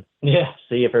Mary and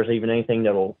see if there's even anything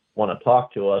that will want to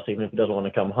talk to us, even if it doesn't want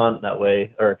to come hunt that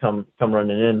way or come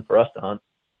running in for us to hunt.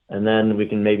 And then we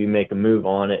can maybe make a move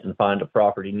on it and find a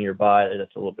property nearby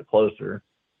that's a little bit closer.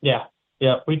 Yeah.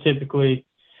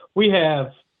 We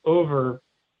have over,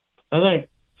 I think,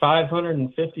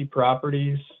 550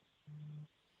 properties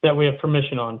that we have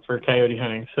permission on for coyote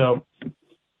hunting. So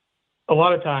a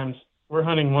lot of times we're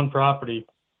hunting one property.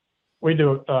 We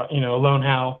do, a lone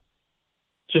howl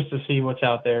just to see what's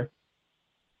out there.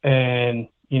 And,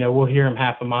 we'll hear them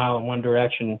half a mile in one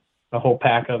direction, a whole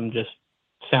pack of them just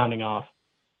sounding off.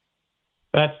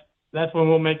 That's when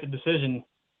we'll make the decision.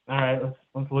 All right,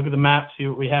 let's look at the map, see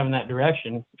what we have in that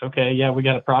direction. Okay, yeah, we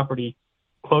got a property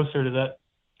closer to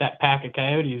that pack of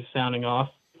coyotes sounding off.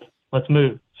 Let's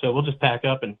move. So we'll just pack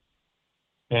up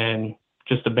and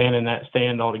just abandon that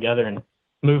stand altogether and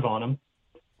move on them.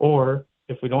 Or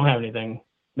if we don't have anything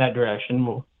that direction,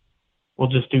 we'll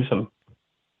just do some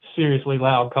seriously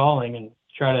loud calling and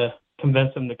try to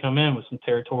convince them to come in with some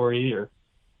territory or,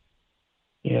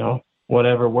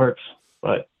 whatever works.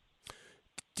 But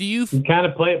you kind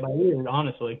of play it by ear,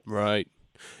 honestly. Right.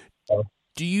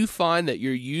 Do you find that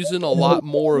you're using a lot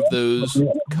more of those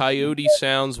coyote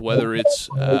sounds, whether it's,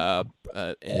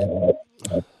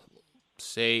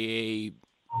 say,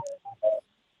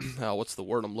 what's the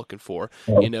word I'm looking for?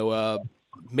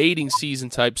 Mating season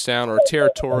type sound or a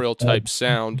territorial type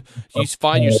sound? Do you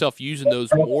find yourself using those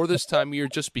more this time of year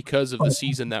just because of the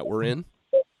season that we're in?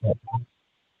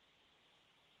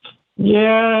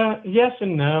 Yeah, yes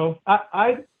and no.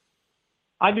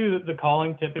 I do the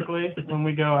calling typically when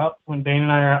we go out. When Dane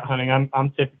and I are out hunting,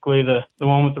 I'm typically the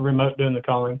one with the remote doing the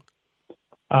calling.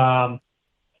 I'm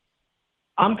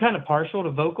kind of partial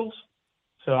to vocals,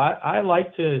 so I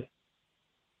like to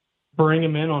bring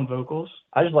them in on vocals.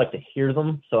 I just like to hear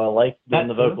them, so I like doing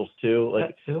the vocals too.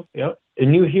 That too, yep.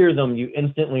 And you hear them, you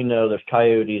instantly know there's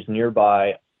coyotes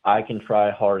nearby. I can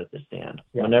try hard at this stand.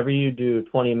 Yep. Whenever you do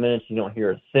 20 minutes, you don't hear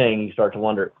a thing. You start to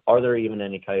wonder, are there even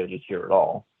any coyotes here at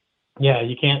all? Yeah,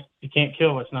 you can't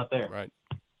kill what's not there. Right.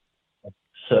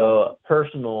 So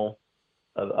personal,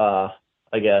 I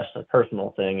guess a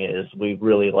personal thing is we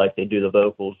really like to do the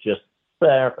vocals just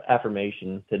for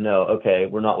affirmation to know, okay,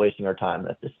 we're not wasting our time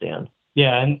at this stand.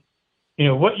 Yeah, and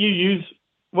what you use,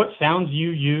 what sounds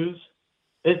you use,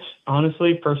 it's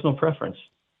honestly personal preference.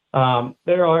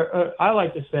 There are, I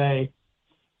always say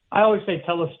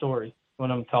tell a story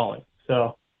when I'm calling.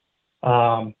 So,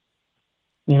 I'll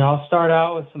start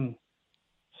out with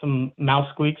some mouse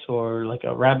squeaks or like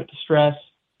a rabbit distress.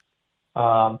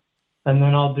 And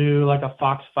then I'll do like a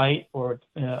fox fight or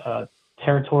a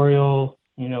territorial,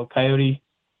 coyote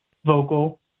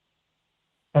vocal.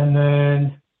 And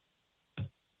then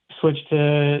switch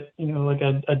to, like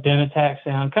a den attack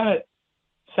sound. Kind of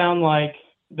sound like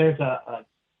there's a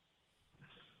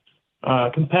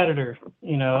competitor,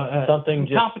 something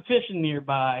competition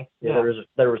nearby. Yeah.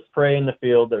 There was prey in the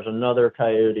field. There's another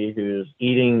coyote who's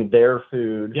eating their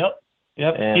food.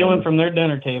 Yep. Stealing from their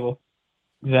dinner table.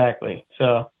 Exactly.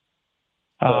 So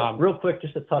real quick,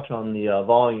 just to touch on the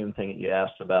volume thing that you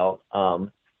asked about.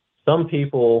 Some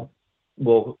people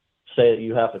will say that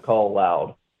you have to call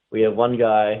loud. We have one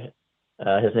guy,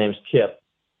 his name's Kip.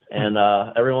 And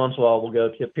every once in a while, we'll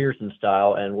go Kip Pearson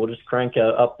style, and we'll just crank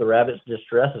up the rabbit's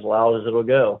distress as loud as it'll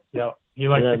go. Yep. He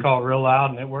likes to call real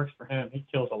loud, and it works for him. He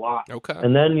kills a lot. Okay.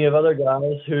 And then you have other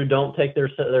guys who don't take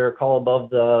their call above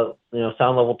the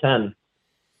sound level 10.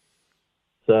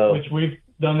 So which we've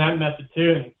done that method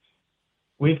too. And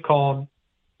we've called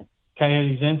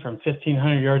coyotes in from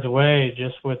 1,500 yards away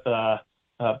just with a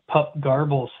pup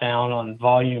garble sound on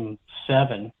volume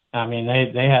 7. I mean,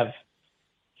 they have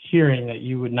hearing that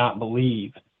you would not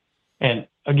believe. And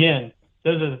again,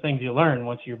 those are the things you learn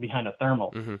once you're behind a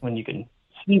thermal, when you can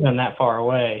see them that far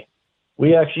away.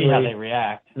 We actually see how they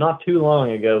react. Not too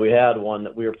long ago, we had one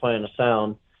that we were playing a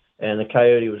sound, and the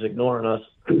coyote was ignoring us.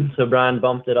 So Brian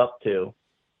bumped it up to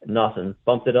nothing,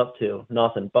 bumped it up to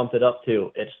nothing, bumped it up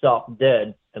to. It stopped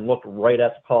dead and looked right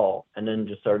at the call, and then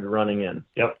just started running in.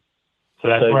 Yep. So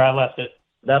that's where I left it.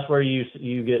 That's where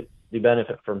you get the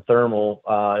benefit from thermal.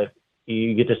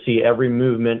 You get to see every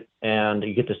movement, and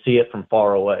you get to see it from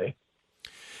far away.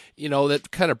 That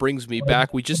kind of brings me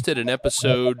back. We just did an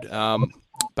episode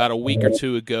about a week or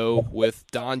two ago with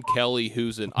Don Kelly,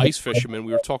 who's an ice fisherman.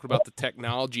 We were talking about the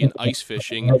technology in ice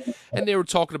fishing, and they were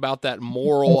talking about that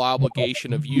moral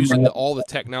obligation of using all the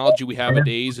technology we have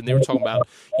nowadays, and they were talking about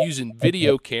using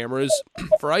video cameras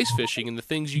for ice fishing and the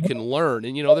things you can learn.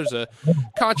 And, there's a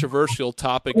controversial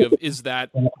topic of, is that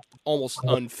almost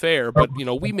unfair? But,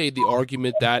 we made the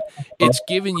argument that it's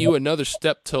giving you another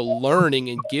step to learning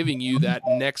and giving you that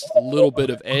next little bit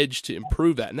of edge to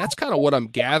improve that. And that's kind of what I'm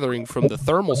gathering from the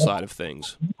thermal side of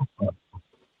things.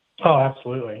 Oh,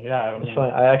 absolutely. Yeah. It's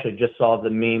funny. I actually just saw the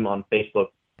meme on Facebook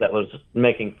that was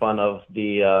making fun of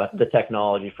the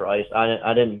technology for ice.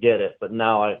 I didn't get it, but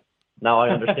now I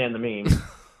understand the meme.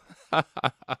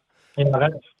 Yeah,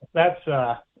 that's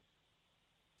the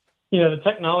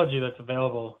technology that's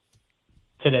available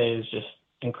today is just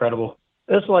incredible.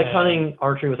 It's like hunting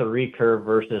archery with a recurve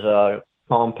versus a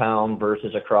compound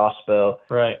versus a crossbow.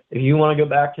 Right. If you want to go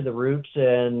back to the roots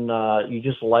and you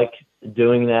just like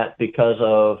doing that because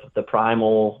of the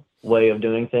primal way of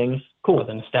doing things, cool.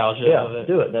 The nostalgia of it.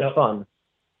 Do it. That's fun.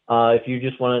 If you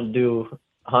just want to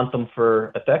hunt them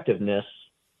for effectiveness,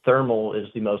 thermal is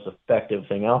the most effective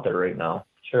thing out there right now.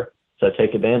 Sure. So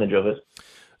take advantage of it.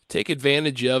 Take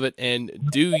advantage of it and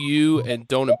do you, and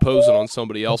don't impose it on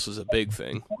somebody else is a big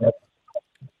thing.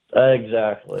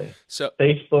 Exactly. So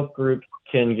Facebook groups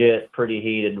can get pretty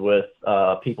heated with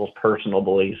people's personal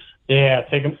beliefs. Yeah,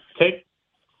 take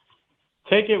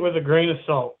it with a grain of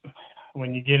salt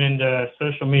when you get into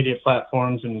social media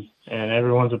platforms and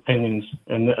everyone's opinions,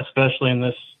 and especially in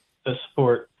this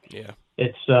sport. Yeah,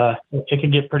 it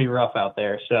can get pretty rough out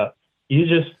there. So you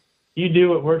do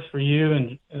what works for you,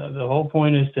 and the whole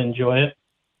point is to enjoy it.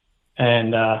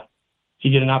 And if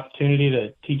you get an opportunity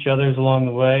to teach others along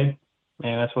the way,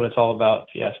 man, that's what it's all about,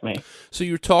 if you ask me. So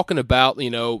you're talking about,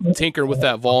 tinkering with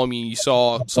that volume. You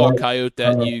saw a coyote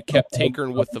that you kept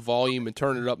tinkering with the volume and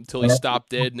turning it up until he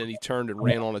stopped dead, and then he turned and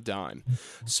ran on a dime.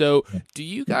 So do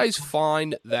you guys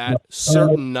find that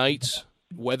certain nights,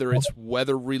 whether it's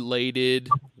weather-related,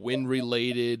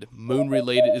 wind-related,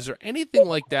 moon-related, is there anything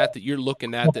like that you're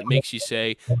looking at that makes you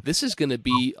say, this is going to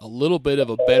be a little bit of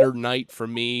a better night for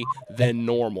me than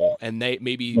normal, and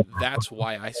maybe that's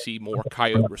why I see more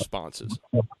coyote responses?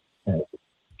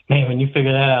 Man, when you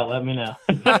figure that out, let me know.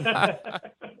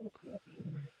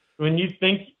 When you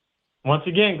think, once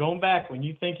again, going back, when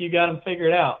you think you got them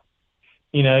figured out,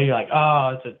 you're like,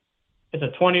 oh, it's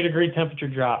a 20-degree temperature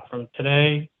drop from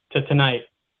today to tonight.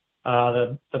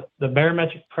 The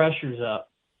barometric pressure's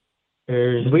up.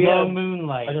 There's low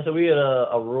moonlight. Like I said, we had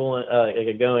a rule, like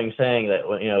a going saying that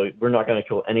we're not going to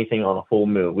kill anything on a full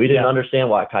moon. We didn't understand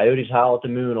why coyotes howl at the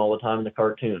moon all the time in the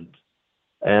cartoons,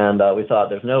 and we thought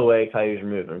there's no way coyotes are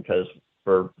moving, because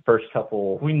for the first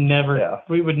couple, we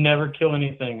would never kill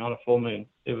anything on a full moon.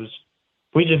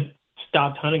 We just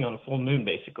stopped hunting on a full moon,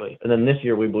 basically. And then this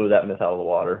year we blew that myth out of the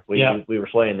water. We were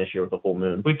slaying this year with a full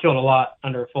moon. We killed a lot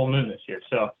under a full moon this year.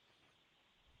 So,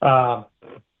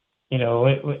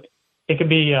 it could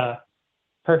be a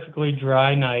perfectly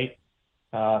dry night.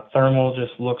 Thermal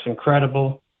just looks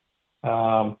incredible.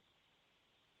 The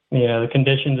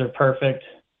conditions are perfect.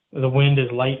 The wind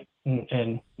is light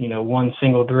and one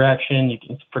single direction.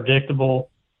 It's predictable.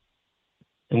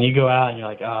 And you go out and you're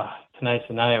like, tonight's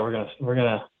the night.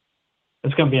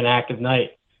 It's gonna be an active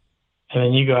night. And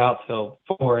then you go out till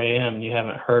 4 a.m. and you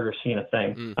haven't heard or seen a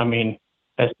thing. I mean,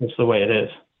 that's just the way it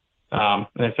is. And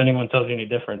if anyone tells you any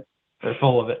different, they're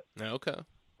full of it. Okay.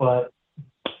 But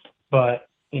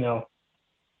a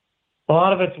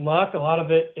lot of it's luck. A lot of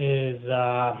it is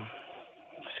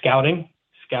scouting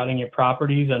your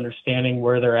properties, understanding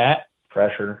where they're at.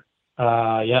 Pressure.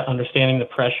 Understanding the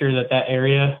pressure that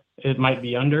area it might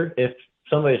be under. If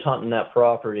somebody's hunting that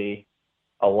property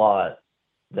a lot,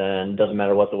 then it doesn't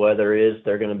matter what the weather is,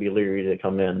 they're going to be leery to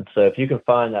come in. So if you can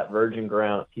find that virgin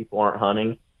ground that people aren't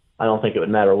hunting, I don't think it would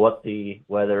matter what the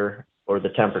weather or the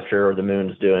temperature or the moon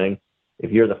is doing.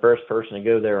 If you're the first person to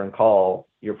go there and call,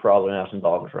 you're probably going to have some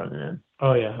dogs running in.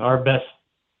 Oh yeah, our best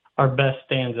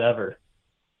stands ever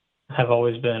have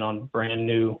always been on brand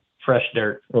new, fresh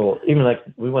dirt. Well, even like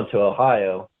we went to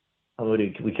Ohio,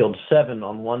 we killed 7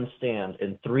 on one stand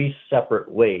in 3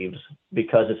 separate waves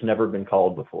because it's never been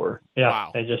called before. Yeah,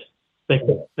 wow.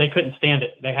 They couldn't stand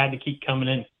it. They had to keep coming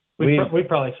in. We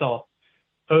probably saw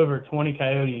over 20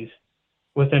 coyotes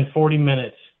within 40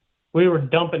 minutes. We were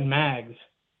dumping mags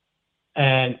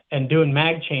and doing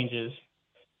mag changes.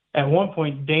 At one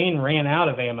point, Dane ran out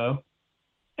of ammo,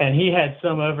 and he had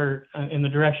some over in the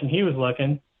direction he was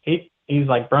looking. He was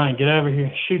like, Brian, get over here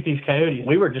and shoot these coyotes.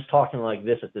 We were just talking like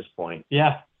this at this point.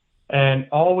 Yeah. And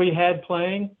all we had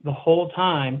playing the whole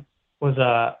time was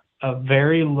a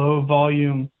very low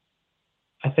volume,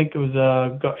 I think it was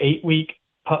a 8-week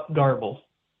pup garble.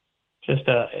 Just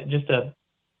a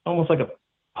almost like a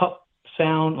pup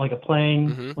sound, like a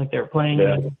playing, like they were playing,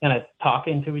 kind of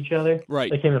talking to each other. Right.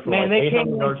 They came in from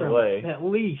 800 yards away. At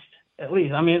least. I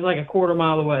mean, it's like a quarter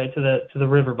mile away to the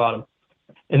river bottom.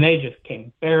 And they just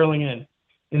came barreling in.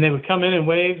 And they would come in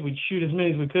waves. We'd shoot as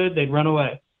many as we could. They'd run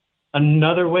away.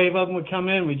 Another wave of them would come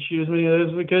in. We'd shoot as many of those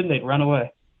as we could, and they'd run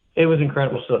away. It was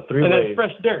incredible. So 3 and waves. that's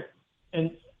fresh dirt.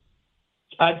 And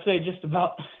I'd say just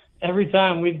about every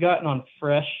time we've gotten on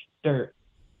fresh dirt,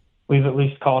 we've at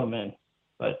least called them in.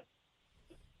 But,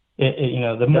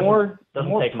 the more...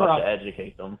 Doesn't take much to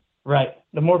educate them. Right.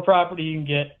 The more property you can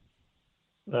get,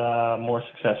 the more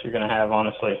success you're going to have,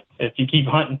 honestly. If you keep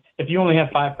hunting, if you only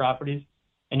have 5 properties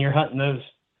and you're hunting those,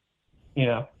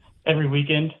 every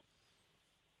weekend,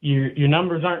 your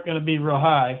numbers aren't going to be real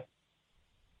high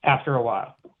after a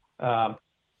while.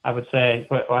 I would say,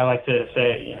 what I like to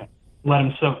say, let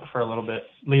them soak for a little bit,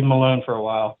 leave them alone for a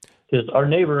while. Because our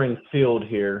neighboring field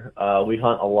here, we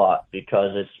hunt a lot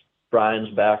because it's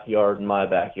Brian's backyard and my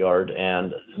backyard,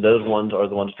 and those ones are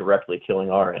the ones directly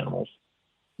killing our animals.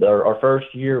 our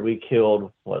first year we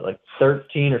killed like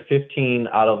 13 or 15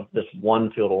 out of this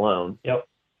one field alone. Yep.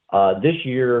 This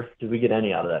year, did we get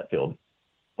any out of that field?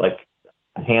 Like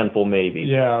a handful, maybe.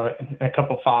 Yeah, a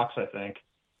couple fox, I think.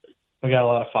 We got a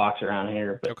lot of fox around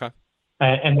here, but Okay.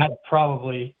 and that's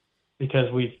probably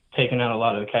because we've taken out a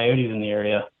lot of the coyotes in the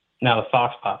area. Now the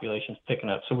fox population's picking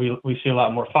up, so we see a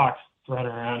lot more fox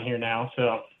running around here now.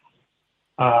 So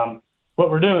what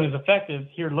we're doing is effective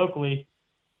here locally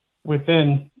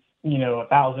within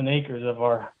 1,000 acres of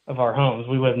our homes.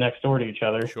 We live next door to each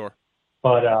other, Sure.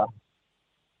 but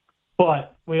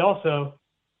we also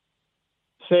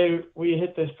say we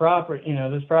hit this property,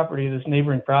 this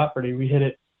neighboring property, we hit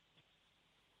it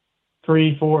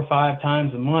 3, 4, 5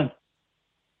 times a month.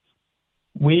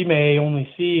 We may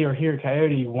only see or hear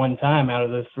coyote one time out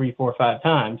of those 3, 4, 5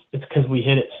 times. It's because we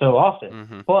hit it so often.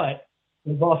 Mm-hmm. But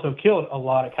we've also killed a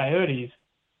lot of coyotes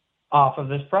off of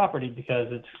this property because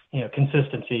it's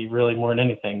consistency really more than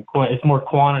anything. It's more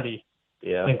quantity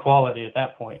than quality at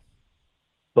that point.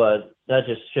 But that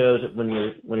just shows that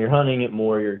when you're hunting it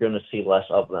more, you're going to see less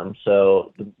of them.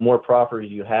 So the more properties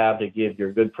you have to give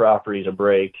your good properties a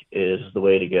break is the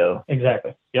way to go.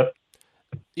 Exactly. Yep.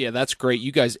 Yeah, that's great.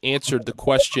 You guys answered the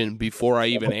question before I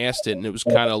even asked it, and it was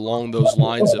kind of along those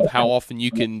lines of how often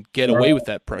you can get away with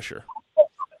that pressure.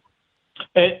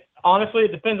 Honestly,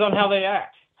 it depends on how they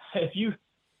act.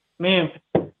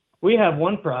 We have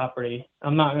one property,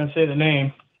 I'm not going to say the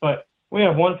name, but we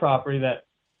have one property that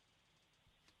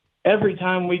every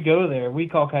time we go there, we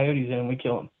call coyotes in and we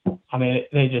kill them. I mean,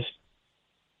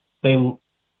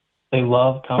 they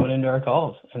love coming into our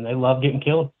calls and they love getting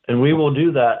killed. And we will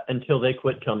do that until they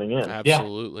quit coming in.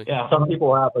 Absolutely. Yeah. Some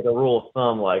people have like a rule of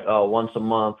thumb, like, once a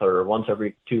month or once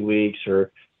every 2 weeks.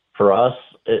 Or for us,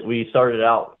 we started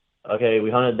out, okay,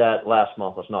 we hunted that last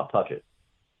month, let's not touch it.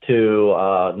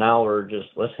 To now we're just,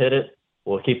 let's hit it.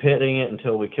 We'll keep hitting it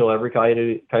until we kill every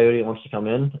coyote that wants to come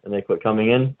in, and they quit coming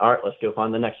in. All right, let's go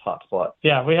find the next hot spot.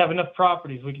 Yeah, we have enough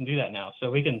properties we can do that now, so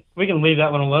we can leave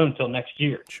that one alone until next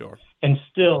year. Sure. And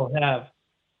still have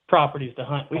properties to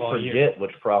hunt We all forget year.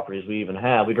 which properties we even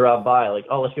have. We drive by like,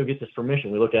 let's go get this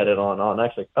permission. We look at it on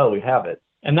X, like, we have it.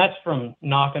 And that's from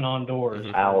knocking on doors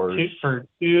Hours. for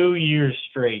 2 years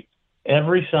straight,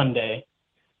 every Sunday,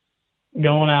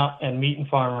 going out and meeting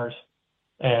farmers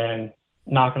and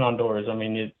knocking on doors. I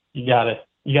mean, you gotta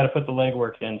put the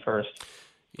legwork in first.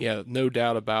 Yeah, no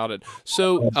doubt about it.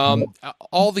 So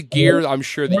all the gear I'm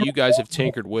sure that you guys have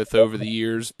tinkered with over the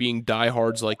years, being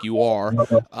diehards like you are,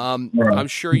 I'm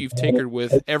sure you've tinkered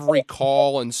with every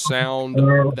call and sound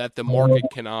that the market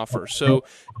can offer. So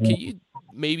can you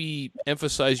maybe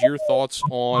emphasize your thoughts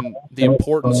on the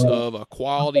importance of a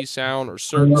quality sound or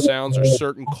certain sounds or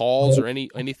certain calls or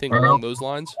anything along those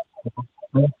lines?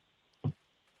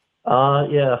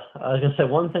 Yeah, I was going to say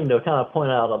one thing to kind of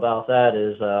point out about that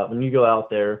is when you go out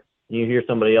there and you hear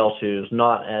somebody else who's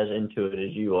not as into it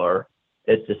as you are,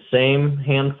 it's the same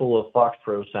handful of Fox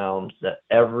Pro sounds that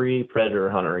every predator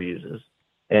hunter uses.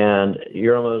 And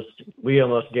we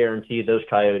almost guarantee those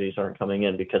coyotes aren't coming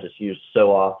in because it's used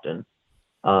so often.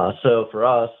 So for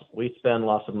us, we spend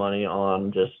lots of money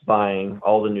on just buying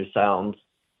all the new sounds,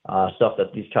 stuff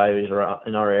that these coyotes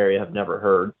in our area have never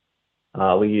heard.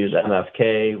 We use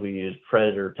MFK, we use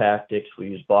Predator Tactics, we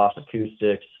use Boss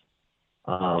Acoustics.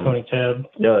 Tony Tebb.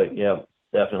 Yeah,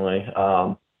 definitely.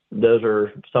 Those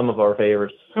are some of our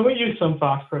favorites. And we use some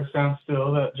Fox Pro sounds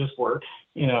still that just work,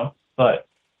 but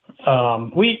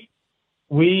we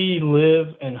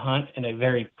live and hunt in a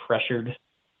very pressured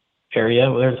area.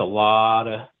 There's a lot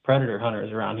of predator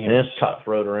hunters around here. And it's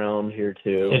cutthroat around here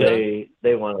too. It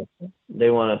They want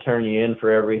to turn you in for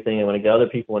everything. They want to get other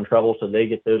people in trouble so they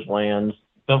get those lands.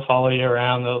 They'll follow you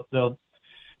around. They'll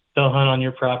hunt on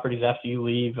your properties after you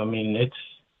leave. I mean,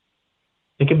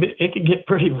 it could get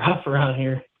pretty rough around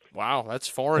here. Wow, that's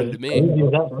foreign to me.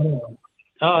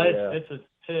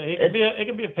 It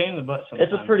could be a pain in the butt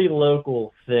sometimes. It's a pretty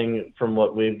local thing from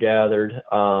what we've gathered.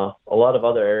 A lot of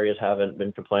other areas haven't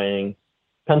been complaining.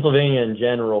 Pennsylvania in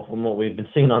general, from what we've been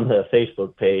seeing on the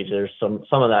Facebook page, there's some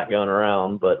of that going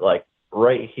around. But like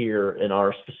right here in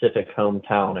our specific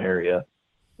hometown area,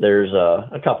 there's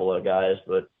a couple of guys.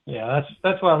 But yeah,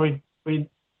 that's why we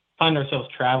find ourselves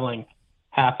traveling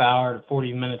half hour to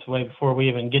 40 minutes away before we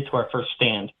even get to our first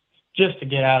stand, just to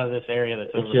get out of this area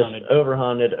that's it's overhunted. just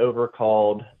overhunted,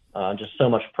 overcalled, just so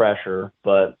much pressure.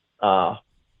 But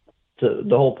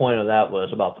the whole point of that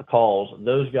was about the calls.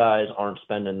 Those guys aren't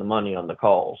spending the money on the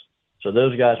calls. So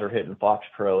those guys are hitting Fox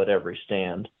Pro at every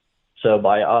stand. So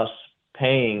by us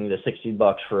paying the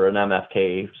 $60 for an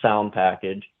MFK sound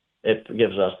package, it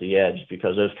gives us the edge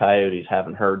because those coyotes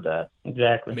haven't heard that.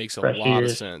 Exactly. Makes a Fresh lot of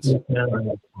ears. sense.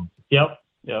 Yep.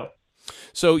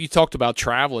 So you talked about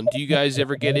traveling. Do you guys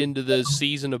ever get into the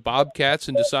season of bobcats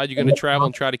and decide you're going to travel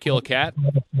and try to kill a cat?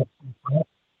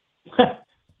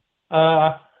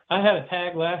 I had a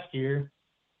tag last year.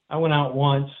 I went out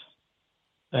once,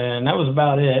 and that was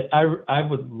about it. I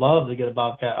would love to get a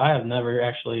bobcat. I have never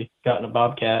actually gotten a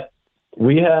bobcat.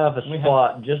 We have a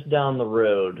spot just down the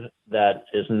road that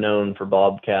is known for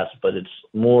bobcats, but it's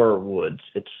more woods.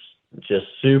 It's just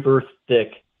super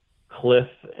thick cliff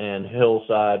and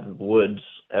hillside woods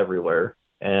everywhere,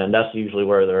 and that's usually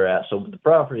where they're at. So the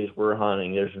properties we're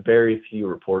hunting, there's very few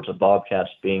reports of bobcats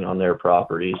being on their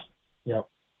properties. Yep.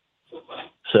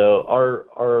 So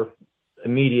our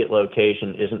immediate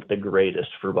location isn't the greatest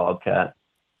for bobcat.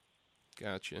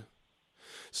 Gotcha.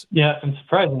 Yeah, and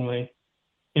surprisingly,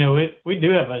 we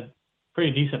do have a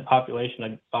pretty decent population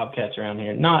of bobcats around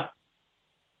here.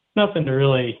 Nothing to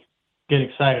really get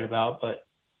excited about, but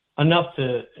enough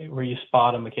to where you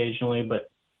spot them occasionally. But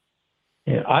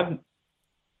I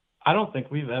don't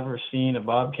think we've ever seen a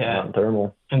bobcat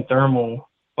in thermal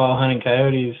while hunting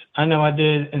coyotes. I know I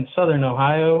did in southern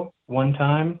Ohio one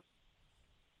time,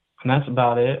 and that's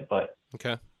about it. But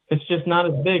okay, it's just not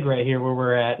as big right here where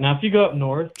we're at. Now, if you go up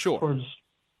north, sure,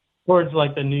 towards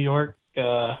like the New York,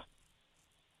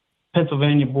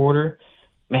 Pennsylvania border,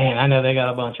 man, I know they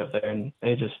got a bunch up there, and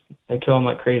they kill them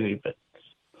like crazy. But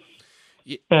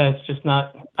it's just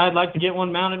not. I'd like to get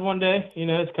one mounted one day.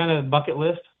 It's kind of a bucket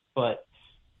list, but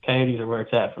coyotes are where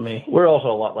it's at for me. We're also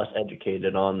a lot less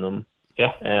educated on them.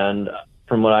 Yeah. And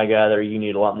from what I gather, you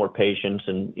need a lot more patience,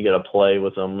 and you got to play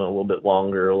with them a little bit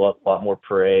longer, a lot more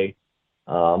prey.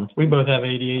 We both have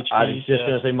ADHD. I was just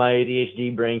going to say my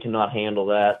ADHD brain cannot handle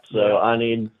that. So I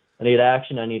need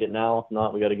action. I need it now. If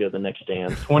not, we got to go to the next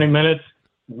stand. 20 minutes,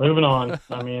 moving on.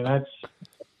 I mean,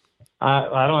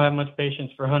 I don't have much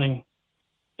patience for hunting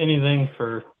anything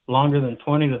for longer than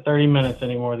 20 to 30 minutes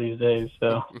anymore these days.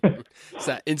 So it's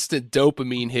that instant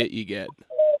dopamine hit you get.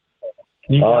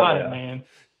 You got it, man.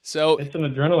 So it's an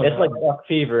adrenaline. It's like buck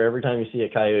fever every time you see a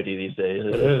coyote these days.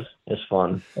 It is. It's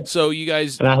fun. So you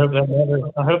guys, and I hope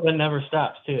that never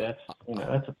stops too.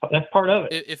 That's part of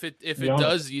it. If it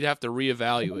does, you'd have to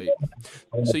reevaluate.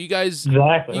 So you guys,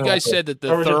 exactly. You guys said that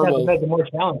the or thermal. Just have to make it more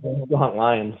challenging. Go hunt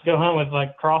lions. Go hunt with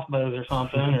like crossbows or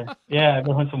something, or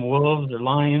go hunt some wolves or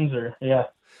lions, or So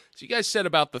you guys said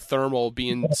about the thermal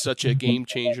being such a game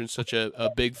changer and such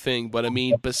a big thing, but I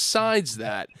mean, besides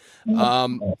that,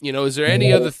 is there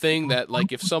any other thing that,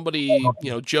 like, if somebody,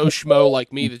 Joe Schmo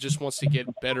like me that just wants to get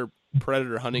better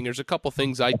predator hunting, there's a couple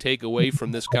things I take away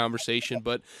from this conversation,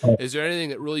 but is there anything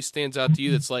that really stands out to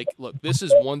you that's like, look, this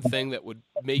is one thing that would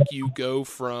make you go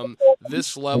from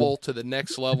this level to the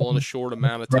next level in a short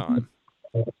amount of time?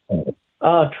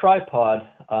 Tripod.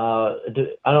 I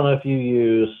don't know if you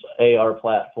use AR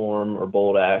platform or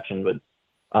bolt action, but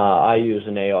I use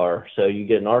an AR. So you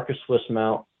get an Arca Swiss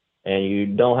mount, and you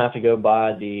don't have to go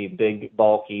buy the big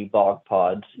bulky bog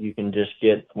pods. You can just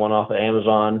get one off of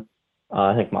Amazon.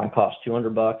 I think mine cost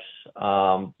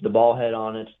 $200. The ball head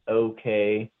on it's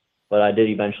okay, but I did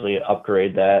eventually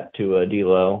upgrade that to a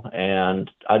Delo, and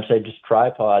I'd say just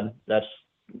tripod. That's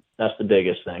the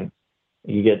biggest thing.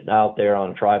 You get out there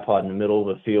on a tripod in the middle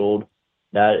of a field,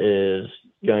 that is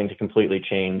going to completely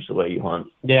change the way you hunt.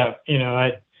 Yeah,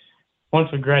 once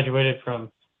we graduated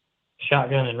from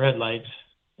shotgun and red lights,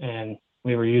 and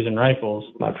we were using rifles.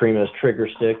 My Primus trigger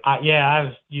stick. I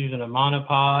was using a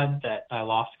monopod that I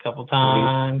lost a couple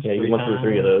times. Yeah, you went through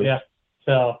 3 of those. Yeah,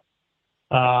 so,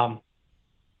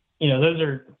 those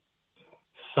are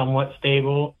somewhat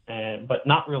stable, but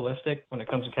not realistic when it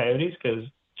comes to coyotes because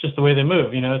it's just the way they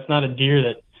move. It's not a deer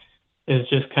that is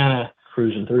just kind of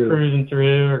cruising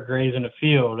through or grazing a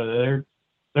field.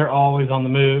 They're always on the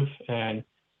move, and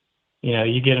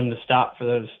you get them to stop for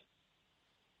those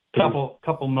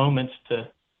couple moments to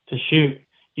shoot.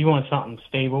 You want something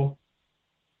stable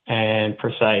and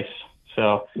precise.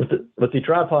 So with the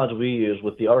tripods we use,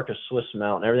 with the Arca Swiss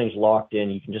mount, everything's locked in.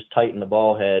 You can just tighten the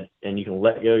ball head, and you can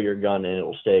let go of your gun, and it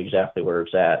will stay exactly where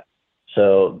it's at.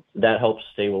 So that helps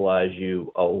stabilize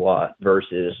you a lot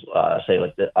versus, say,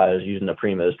 like I was using the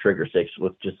Primus trigger sticks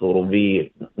with just a little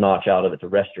V notch out of it to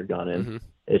rest your gun in. Mm-hmm.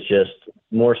 It's just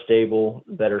more stable,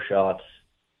 better shots,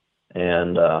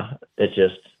 and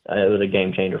it was a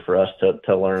game changer for us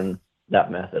to learn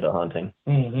that method of hunting.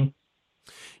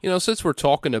 Mm-hmm. Since we're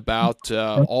talking about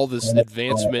all this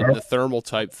advancement in the thermal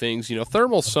type things,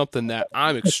 thermal's something that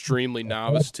I'm extremely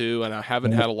novice to, and I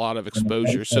haven't had a lot of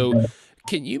exposure. So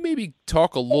Can you maybe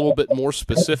talk a little bit more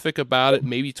specific about it?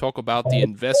 Maybe talk about the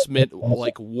investment,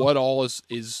 like what all is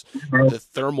the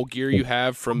thermal gear you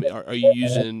have from, are you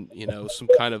using, some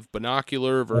kind of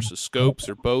binocular versus scopes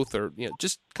or both, or,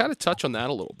 just kind of touch on that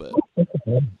a little bit.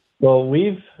 Well,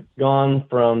 we've gone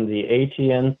from the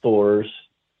ATN Thors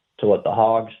to what the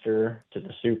Hogster, to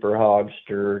the Super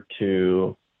Hogster,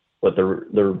 to what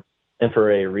the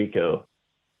infrared Rico.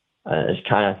 It's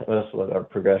kind of, that's what our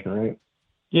progression, right?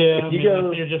 Yeah, if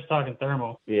you're just talking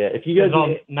thermal. Yeah, if you go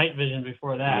to night vision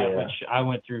before that, which I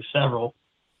went through several.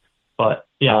 But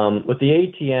yeah, with the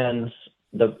ATNs,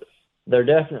 they're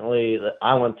definitely,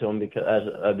 I went to them because as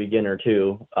a beginner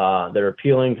too. They're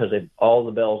appealing because they all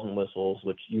the bells and whistles,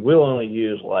 which you will only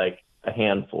use like a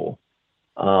handful.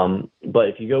 But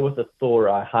if you go with the Thor,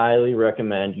 I highly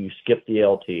recommend you skip the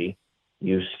LT.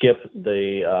 You skip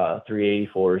the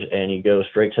 384s and you go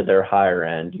straight to their higher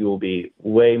end. You will be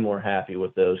way more happy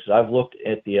with those. I've looked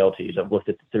at the LTs, I've looked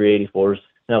at the 384s,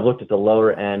 and I've looked at the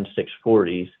lower end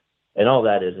 640s, and all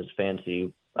that is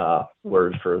fancy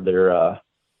words for their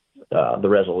the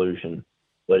resolution.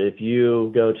 But if you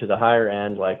go to the higher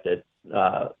end, like the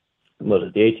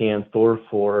ATN Thor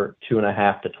 4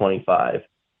 2.5 to 25,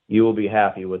 you will be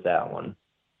happy with that one.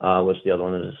 What's the other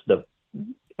one? Is the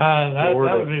that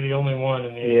would be the only one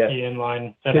in the ATN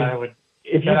line that I would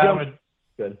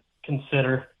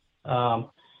consider.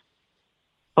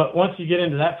 But once you get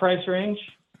into that price range,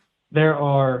 there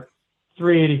are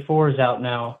 384s out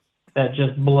now that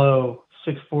just blow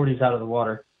 640s out of the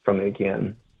water. From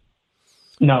ATN?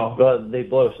 No. Well, they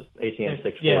blow ATN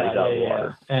 640s out of the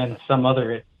water. And some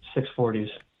other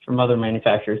 640s from other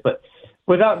manufacturers. But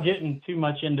without getting too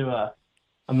much into a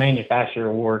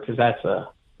manufacturer war, because that's a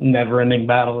never-ending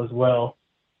battle as well.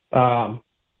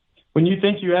 When you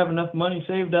think you have enough money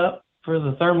saved up for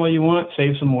the thermal you want,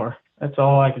 save some more. That's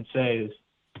all I could say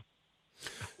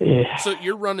is. So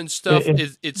you're running stuff.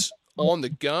 It's on the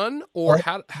gun, or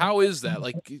how is that?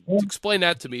 Like, explain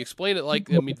that to me. Explain it like,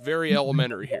 very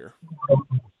elementary here.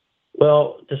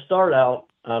 Well, to start out,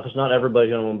 because not everybody's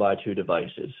going to want to buy two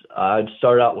devices, I'd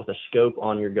start out with a scope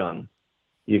on your gun.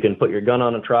 You can put your gun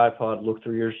on a tripod, look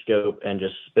through your scope, and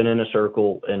just spin in a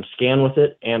circle and scan with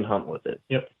it and hunt with it.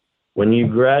 Yep. When you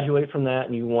graduate from that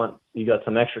and you got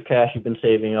some extra cash you've been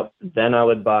saving up, then I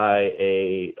would buy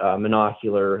a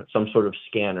monocular, some sort of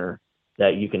scanner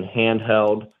that you can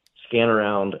handheld, scan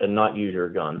around, and not use your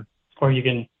gun. Or you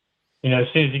can, as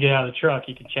soon as you get out of the truck,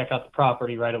 you can check out the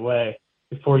property right away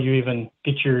before you even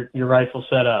get your rifle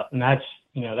set up. And that's,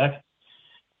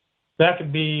 that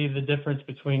could be the difference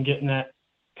between getting that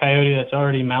coyote that's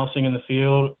already mousing in the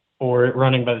field or it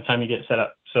running by the time you get set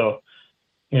up. So,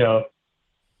 the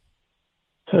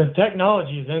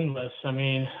technology is endless.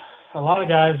 A lot of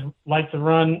guys like to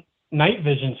run night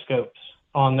vision scopes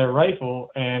on their rifle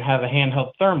and have a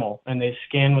handheld thermal, and they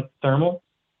scan with thermal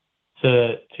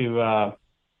to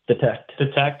detect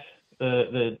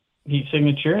the heat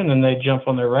signature, and then they jump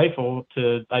on their rifle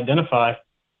to identify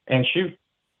and shoot.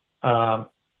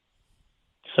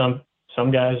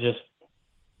 Some guys just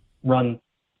run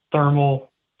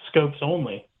thermal scopes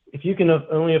only. If you can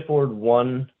only afford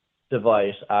one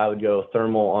device, I would go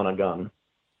thermal on a gun.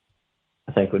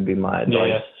 I think would be my advice.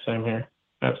 Yeah, same here.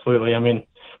 Absolutely.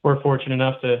 We're fortunate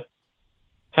enough to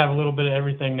have a little bit of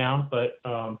everything now, but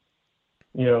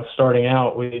starting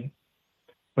out, we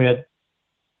had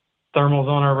thermals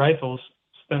on our rifles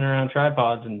spinning around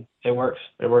tripods, and it works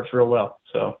real well.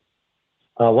 So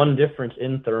one difference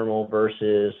in thermal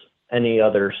versus any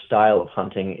other style of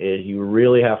hunting is you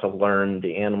really have to learn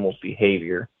the animal's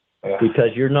behavior, because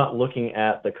you're not looking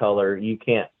at the color. You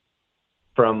can't,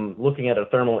 from looking at a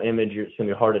thermal image, it's going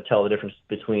to be hard to tell the difference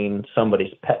between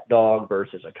somebody's pet dog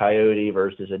versus a coyote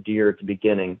versus a deer at the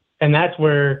beginning. And that's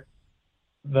where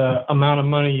the amount of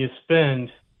money you spend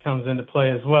comes into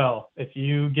play as well. If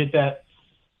you get that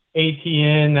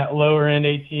ATN, that lower end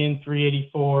ATN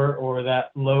 384, or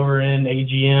that lower end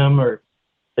AGM, or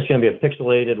it's going to be a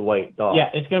pixelated white dog. Yeah,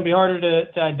 it's going to be harder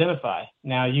to identify.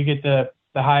 Now you get the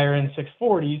higher end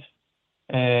 640s,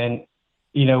 and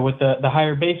with the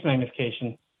higher base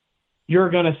magnification, you're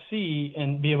going to see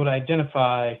and be able to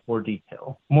identify more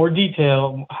detail,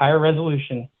 higher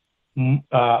resolution,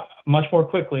 much more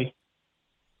quickly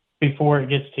before it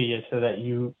gets to you, so that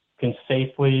you can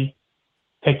safely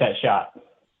take that shot.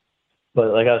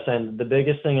 But like I was saying, the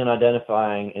biggest thing in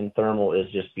identifying in thermal is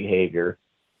just behavior,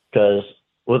 because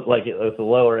with the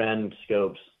lower end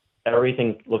scopes,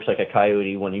 everything looks like a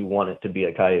coyote when you want it to be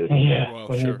a coyote. Yeah, well,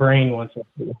 when your brain wants it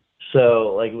to.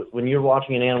 So, when you're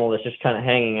watching an animal that's just kind of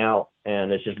hanging out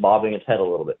and it's just bobbing its head a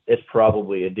little bit, it's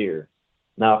probably a deer.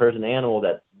 Now, if there's an animal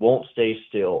that won't stay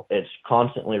still. It's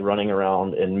constantly running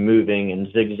around and moving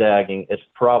and zigzagging. It's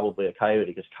probably a coyote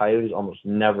because coyotes almost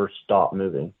never stop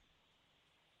moving.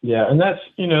 Yeah, and that's,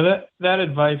 that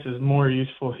advice is more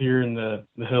useful here in the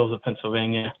hills of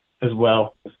Pennsylvania as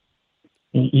well.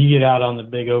 You get out on the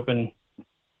big open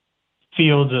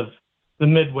fields of the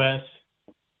Midwest,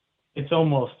 it's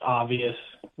almost obvious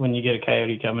when you get a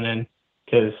coyote coming in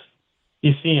because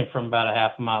you see him from about a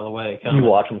half a mile away. You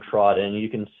watch them trot in, you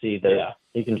can see that.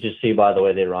 You can just see by the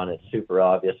way they run, it's super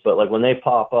obvious. But like when they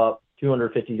pop up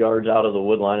 250 yards out of the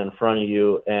wood line in front of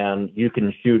you and you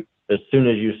can shoot as soon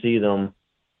as you see them,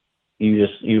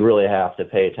 you really have to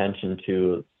pay attention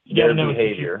to their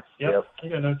behavior. Yep. You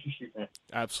gotta know what you're shooting at.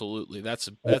 Absolutely. That's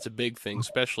a big thing,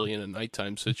 especially in a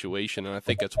nighttime situation. And I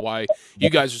think that's why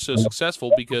you guys are so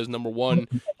successful because, number one,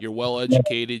 you're well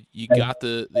educated. You got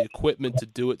the equipment to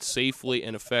do it safely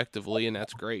and effectively, and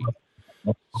that's great.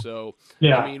 So,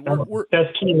 yeah, I mean,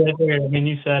 that's key right there. I mean,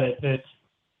 you said it. It's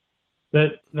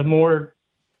that the more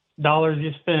dollars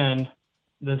you spend,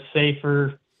 the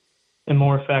safer and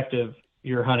more effective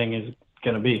your hunting is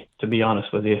going to be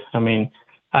honest with you. I mean,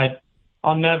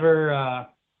 I'll never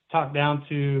talk down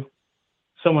to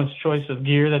someone's choice of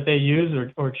gear that they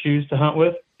use or choose to hunt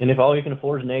with. And if all you can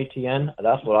afford is an ATN,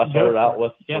 that's what I started out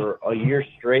with for a year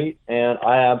straight, and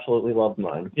I absolutely loved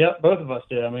mine. Yep, both of us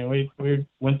did. I mean, we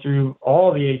went through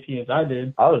all the ATNs. I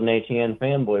did. I was an ATN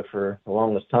fanboy for the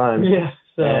longest time. Yeah.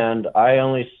 So. And I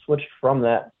only switched from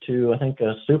that to, I think,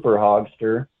 a Super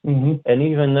Hogster. Mm-hmm. And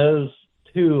even those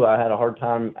two, I had a hard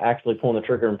time actually pulling the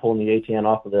trigger and pulling the ATN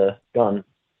off of the gun.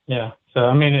 Yeah. So,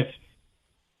 I mean,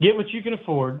 get what you can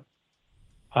afford.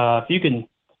 If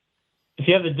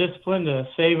you have the discipline to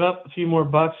save up a few more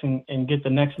bucks and get the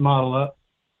next model up,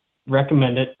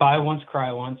 recommend it. Buy once,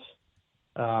 cry once.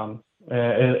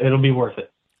 It'll be worth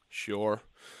it. Sure.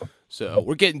 So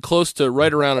we're getting close to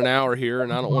right around an hour here,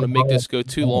 and I don't want to make this go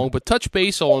too long, but touch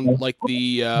base on like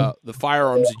the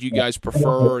firearms that you guys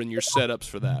prefer and your setups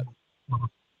for that.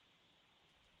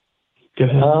 Go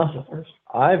ahead.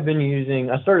 I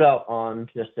started out on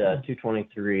just a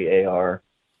 223 AR,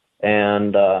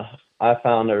 and I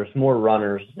found there's more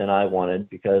runners than I wanted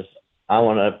because I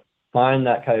want to find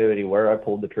that coyote where I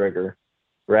pulled the trigger,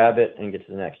 grab it, and get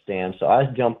to the next stand. So I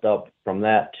jumped up from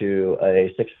that to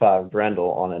a 6.5 Brendel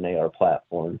on an AR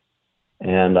platform.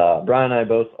 And Brian and I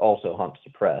both also hunt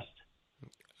suppressed.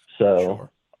 So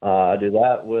I do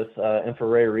that with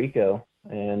infrared Rico,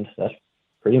 and that's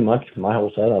pretty much my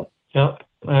whole setup. Yep.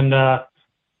 And I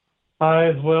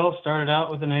as well started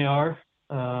out with an AR,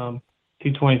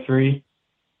 223.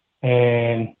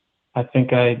 And I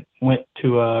think I went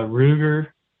to a Ruger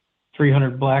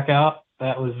 300 Blackout.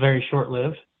 That was very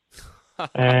short-lived.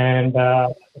 And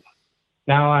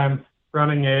now I'm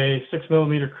running a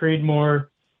 6mm Creedmoor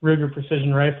Ruger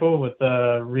precision rifle with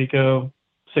a Rico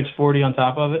 640 on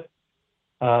top of it,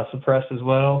 suppressed as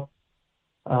well.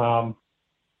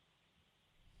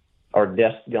 Our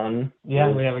guest gun.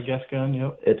 Yeah, we have a guest gun.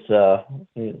 Yep.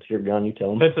 It's your gun. You tell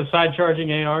them. It's a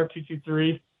side-charging AR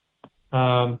 223.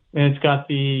 And it's got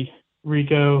the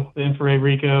Rico, the infrared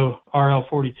Rico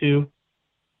RL42.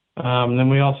 Then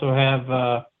we also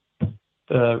have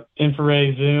the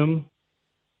infrared Zoom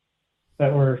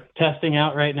that we're testing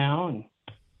out right now,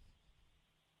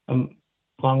 and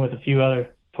along with a few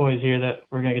other toys here that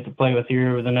we're going to get to play with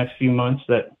here over the next few months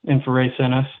that infrared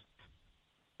sent us.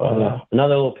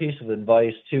 Another little piece of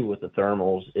advice too with the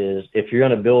thermals is if you're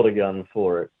going to build a gun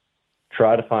for it,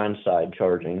 try to find side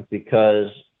charging, because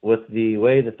with the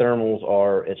way the thermals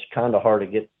are, it's kind of hard to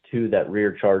get to that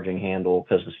rear charging handle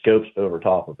because the scope's over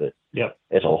top of it. Yep.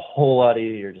 It's a whole lot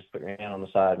easier just put your hand on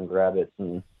the side and grab it,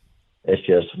 and it's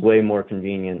just way more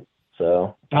convenient.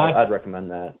 So I'd recommend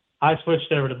that. I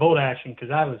switched over to bolt action because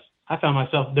I found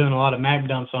myself doing a lot of mag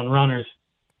dumps on runners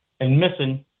and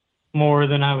missing more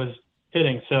than I was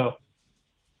hitting. So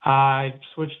I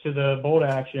switched to the bolt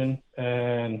action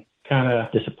and kind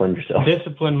of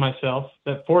discipline myself.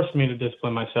 That forced me to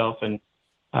discipline myself, and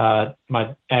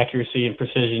my accuracy and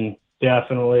precision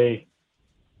definitely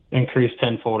increased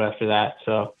tenfold after that.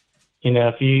 So,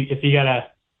 if you gotta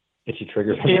get your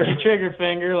trigger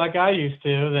finger like I used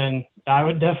to, then I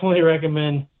would definitely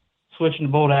recommend switching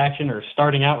to bolt action or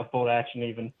starting out with bolt action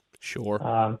even. Sure.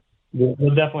 You'll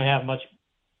definitely have much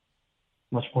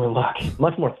more luck.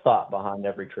 Much more thought behind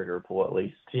every trigger pull, at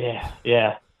least.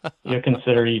 Yeah. You'll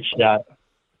consider each shot.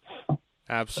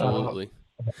 Absolutely.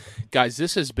 Guys,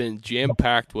 this has been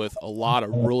jam-packed with a lot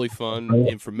of really fun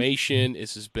information.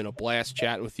 This has been a blast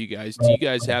chatting with you guys. Do you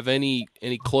guys have any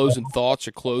closing thoughts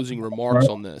or closing remarks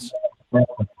on this?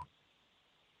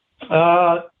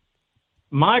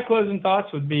 My closing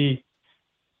thoughts would be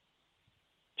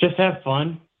just have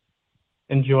fun,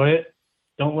 enjoy it.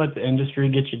 Don't let the industry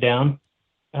get you down.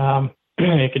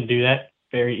 It can do that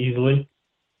very easily.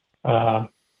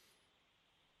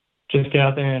 Just get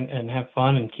out there and have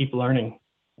fun and keep learning.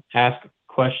 Ask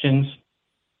questions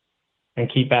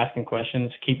and keep asking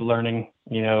questions. Keep learning,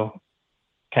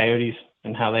 coyotes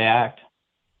and how they act.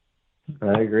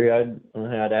 I agree. I'd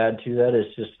add to that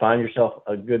is just find yourself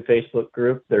a good Facebook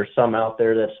group. There's some out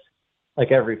there that's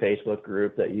like every Facebook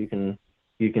group that you can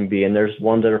be in. There's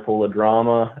ones that are full of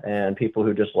drama and people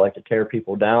who just like to tear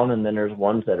people down, and then there's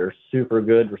ones that are super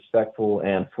good, respectful,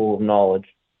 and full of knowledge.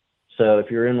 So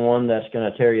if you're in one that's going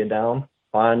to tear you down,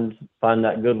 find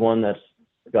that good one that's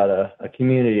got a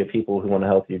community of people who want to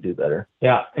help you do better.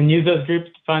 Yeah, and use those groups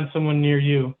to find someone near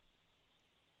you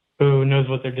who knows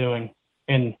what they're doing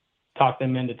and talk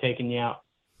them into taking you out.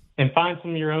 And find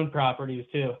some of your own properties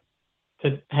too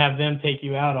to have them take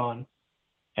you out on,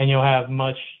 and you'll have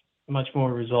much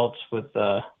more results with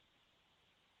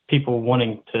people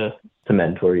wanting to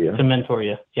mentor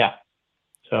you. Yeah.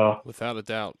 So without a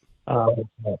doubt.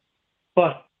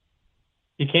 But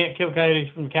you can't kill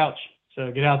coyotes from the couch.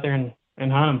 So get out there and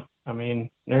hunt them. I mean,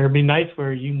 there will be nights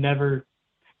where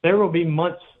there will be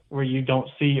months where you don't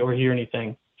see or hear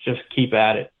anything. Just keep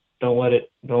at it. Don't let it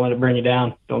bring you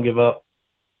down. Don't give up.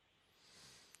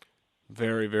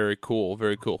 Very, very cool.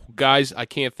 Very cool. Guys, I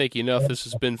can't thank you enough. This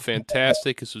has been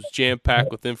fantastic. This was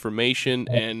jam-packed with information,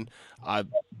 and I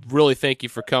really thank you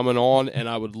for coming on, and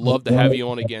I would love to have you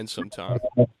on again sometime.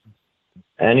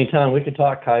 Anytime. We could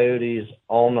talk coyotes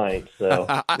all night. So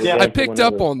I picked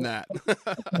up on that.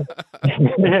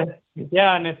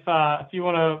 Yeah, and if you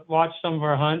want to watch some of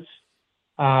our hunts,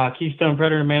 Keystone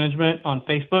Predator Management on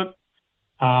Facebook.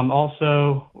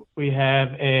 Also, we have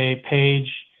a page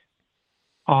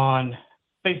on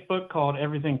Facebook called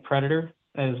Everything Predator,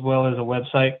 as well as a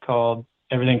website called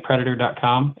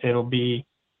everythingpredator.com. It'll be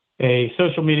a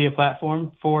social media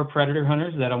platform for predator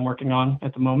hunters that I'm working on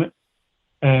at the moment.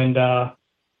 And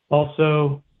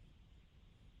also,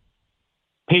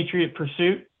 Patriot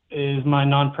Pursuit is my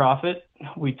nonprofit.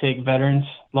 We take veterans,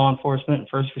 law enforcement, and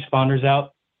first responders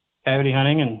out coyote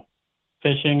hunting and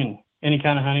fishing and any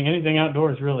kind of hunting, anything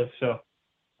outdoors, really. So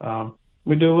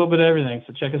we do a little bit of everything,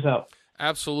 so check us out.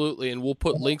 Absolutely, and we'll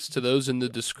put links to those in the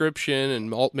description,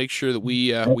 and I'll make sure that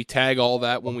we tag all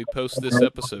that when we post this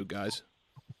episode, guys.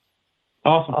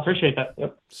 Awesome. Appreciate that.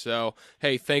 Yep. So,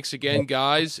 hey, thanks again,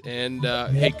 guys, and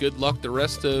hey, good luck the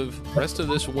rest of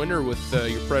this winter with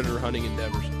your predator hunting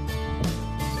endeavors.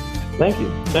 Thank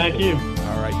you. Thank you.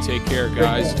 All right, take care,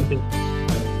 guys.